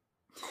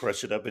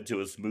 crush it up into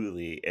a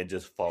smoothie, and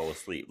just fall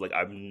asleep. Like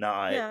I'm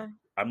not. Yeah.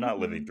 I'm not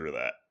living Mm-mm. through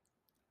that.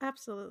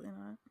 Absolutely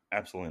not.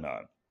 Absolutely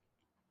not.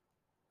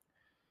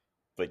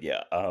 But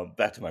yeah,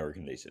 back to my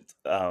recommendations.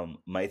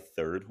 My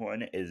third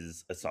one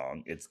is a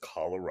song. It's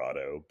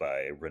 "Colorado"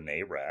 by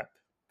Renee Rapp.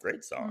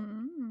 Great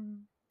song. Mm.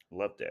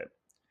 Loved it.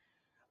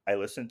 I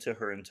listened to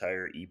her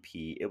entire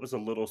EP. It was a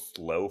little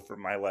slow for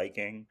my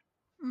liking,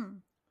 Mm.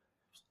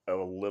 a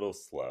little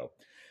slow,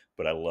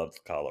 but I loved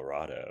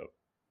Colorado.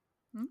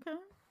 Okay.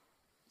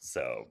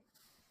 So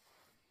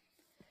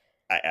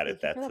I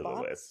added Thank you for that the to the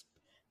bop. list.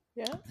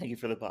 Yeah. Thank you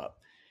for the pop.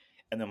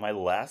 And then my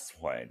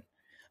last one,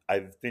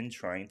 I've been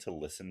trying to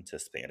listen to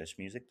Spanish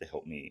music to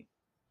help me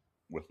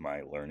with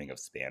my learning of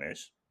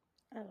Spanish.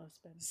 I love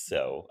Spanish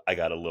So I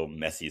got a little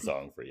messy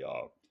song for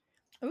y'all.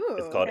 music.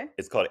 Ooh, okay.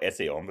 It's called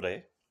Ese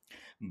Hombre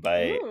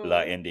by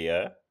La Ooh.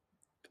 India.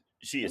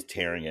 She is Okay.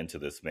 tearing into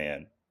this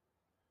man.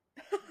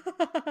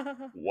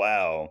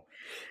 Wow.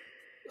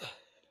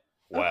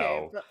 Okay,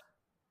 Wow. but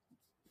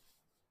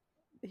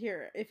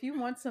here, if you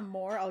want some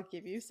more, I'll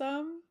give you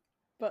some.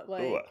 But Ooh.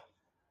 like,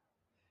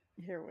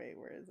 here, wait,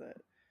 where is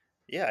it?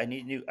 Yeah, I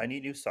need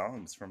new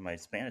songs from my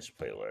Spanish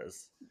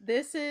playlist.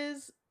 This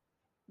is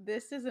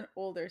an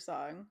older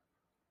song,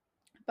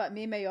 but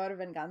Mi Mayor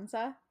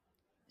Venganza,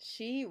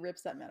 she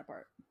rips that man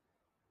apart.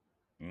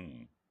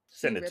 Mm. She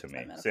Send it to rips that me.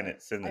 man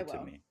apart. Send I it to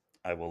will. me.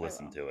 I will I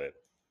listen will. to it.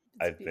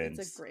 I've been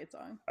It's a great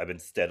song. I've been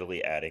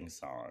steadily adding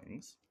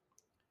songs.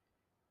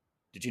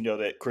 Did you know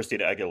that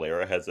Christina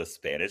Aguilera has a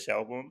Spanish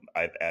album?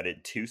 I've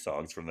added 2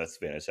 songs from that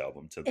Spanish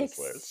album to this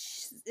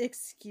list.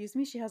 Excuse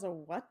me, she has a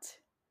what?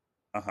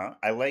 Uh-huh.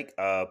 I like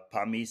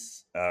Pa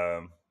Mis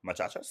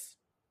Machachas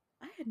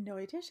I had no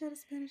idea she had a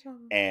Spanish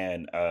album.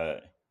 and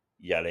Y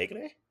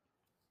Alegre.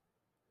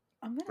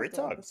 I'm gonna have Great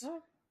to look this songs.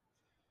 up.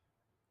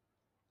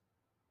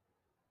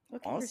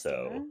 Okay,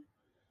 Also, Christina.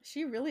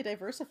 She really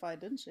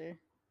diversified, didn't she?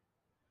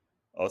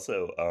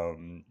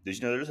 did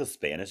you know there's a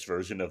Spanish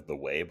version of The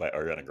Way by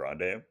Ariana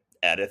Grande?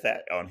 Added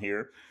that on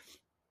here.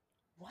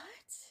 What?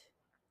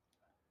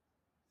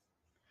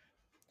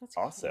 That's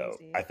Also,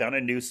 crazy. I found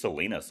a new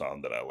Selena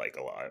song that I like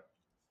a lot.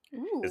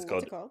 It's Ooh, what's it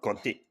called called?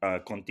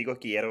 Contigo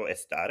Quiero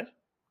Estar.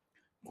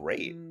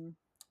 Great. Mm,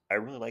 I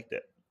really liked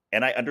it.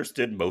 And I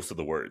understood most of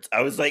the words.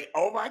 I was like,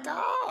 "Oh my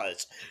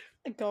gosh."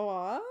 go off. Go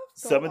off.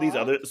 Some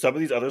of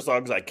these other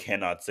songs I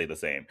cannot say the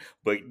same.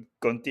 But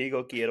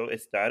Contigo Quiero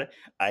Estar,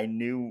 I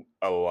knew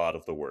a lot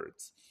of the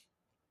words.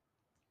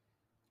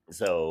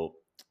 So,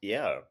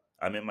 yeah,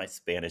 I'm in my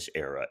Spanish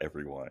era,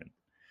 everyone.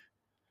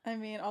 I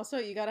mean, also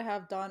you gotta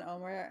have Don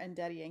Omar and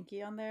Daddy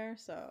Yankee on there,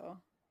 so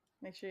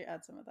make sure you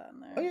add some of that in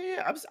there. Oh yeah,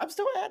 yeah. I'm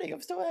still adding.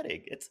 I'm still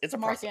adding. It's a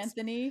Mark process.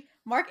 Anthony.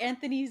 Mark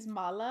Anthony's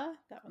Mala.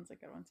 That one's a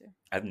good one too.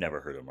 I've never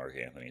heard a Mark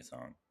Anthony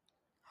song.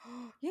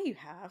 Yeah, you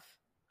have.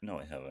 No,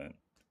 I haven't.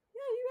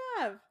 Yeah, you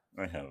have.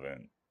 I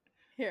haven't.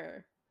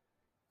 Here,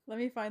 let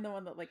me find the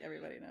one that like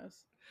everybody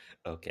knows.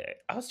 Okay,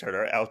 I'll start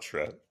our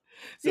outro.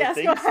 So Yes,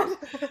 go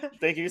ahead.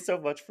 thank you so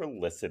much for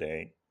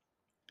listening.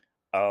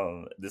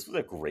 This was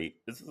a great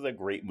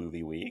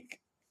movie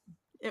week.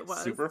 It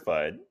was. Super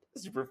fun.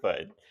 Super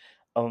fun.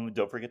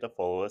 Don't forget to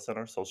follow us on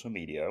our social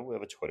media. We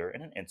have a Twitter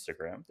and an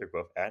Instagram. They're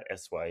both at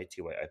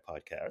SYTYI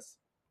Podcast.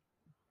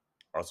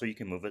 Also, you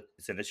can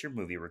send us your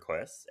movie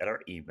requests at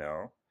our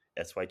email,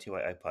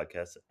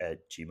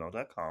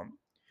 sytyiipodcast@gmail.com.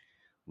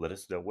 Let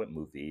us know what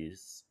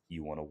movies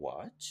you want to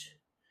watch.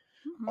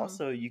 Mhm.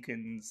 Also, you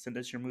can send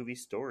us your movie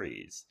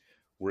stories.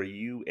 Were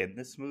you in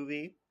this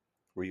movie?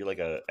 Were you like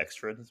a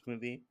extra in this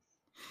movie?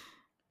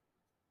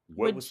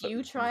 Would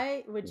you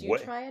try a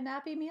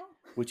nappy meal?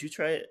 Would you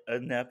try a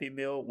nappy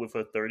meal with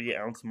a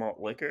 30-ounce malt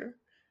liquor?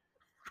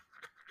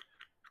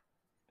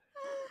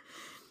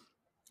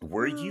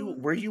 Were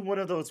you one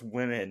of those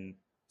women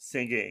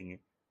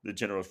singing the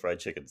General Fried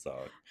Chicken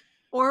song?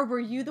 Or were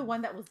you the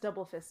one that was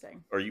double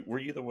fisting? Were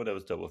you the one that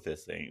was double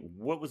fisting?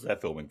 What was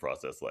that filming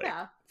process like?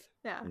 Yeah.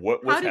 Yeah.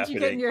 What was How did you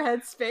get in your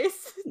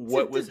headspace?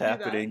 What was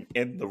happening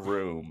in the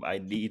room? I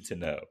need to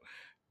know.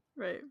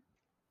 Right.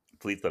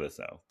 Please let us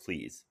know.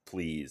 Please,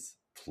 please,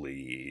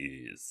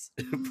 please,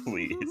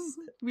 please.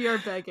 We are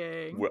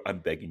begging. I'm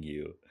begging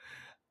you.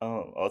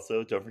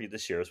 Also, don't forget to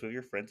share us with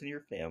your friends and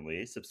your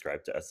family.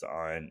 Subscribe to us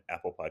on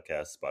Apple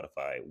Podcasts,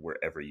 Spotify,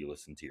 wherever you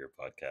listen to your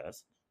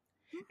podcast.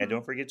 And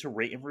don't forget to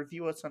rate and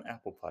review us on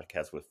Apple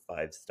Podcasts with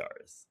 5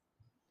 stars.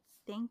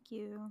 Thank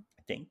you.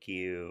 Thank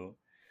you.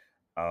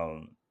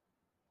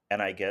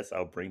 And I guess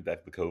I'll bring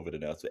back the COVID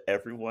announcement.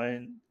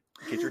 Everyone,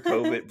 get your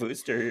COVID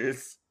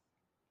boosters.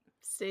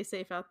 Stay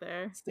safe out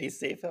there. Stay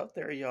safe out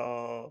there,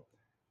 y'all.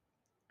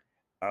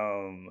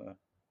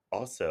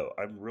 Also,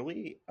 I'm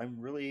really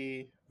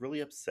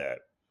upset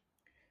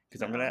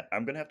because I'm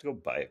gonna have to go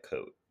buy a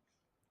coat.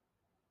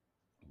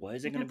 Why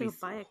is it gonna be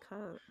buy a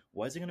coat?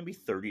 Why is it gonna be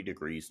 30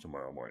 degrees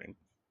tomorrow morning?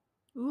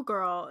 Ooh,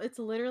 girl, it's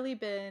literally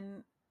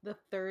been the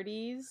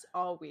 30s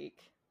all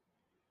week.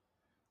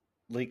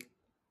 Like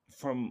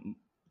from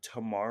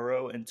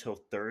tomorrow until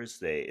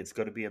Thursday, it's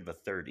gonna be in the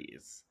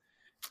 30s.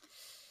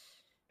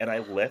 And I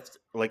left,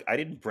 like, I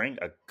didn't bring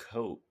a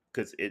coat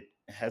because it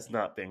has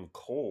not been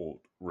cold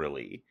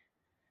really.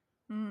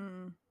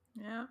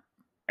 Yeah.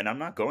 And I'm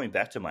not going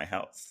back to my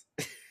house.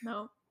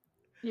 Nope.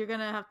 You're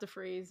gonna have to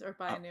freeze or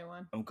buy a new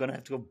one. I'm gonna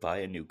have to go buy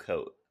a new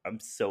coat. I'm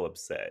so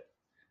upset.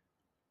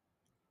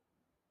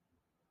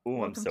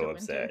 Oh, I'm so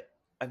upset.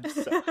 I'm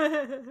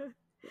so.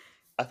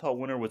 I thought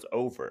winter was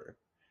over.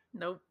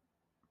 Nope.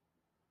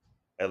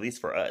 At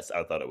least for us,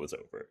 I thought it was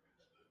over.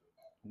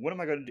 What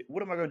am I gonna do?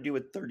 What am I gonna do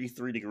with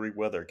 33-degree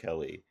weather,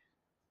 Kelly?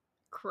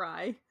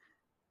 Cry.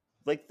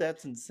 Like,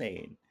 that's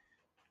insane.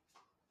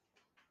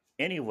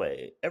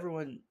 Anyway,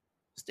 everyone,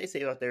 stay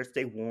safe out there.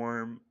 Stay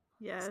warm.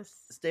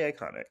 Yes. Stay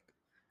iconic.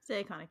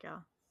 Stay iconic,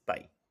 y'all.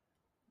 Bye.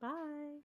 Bye.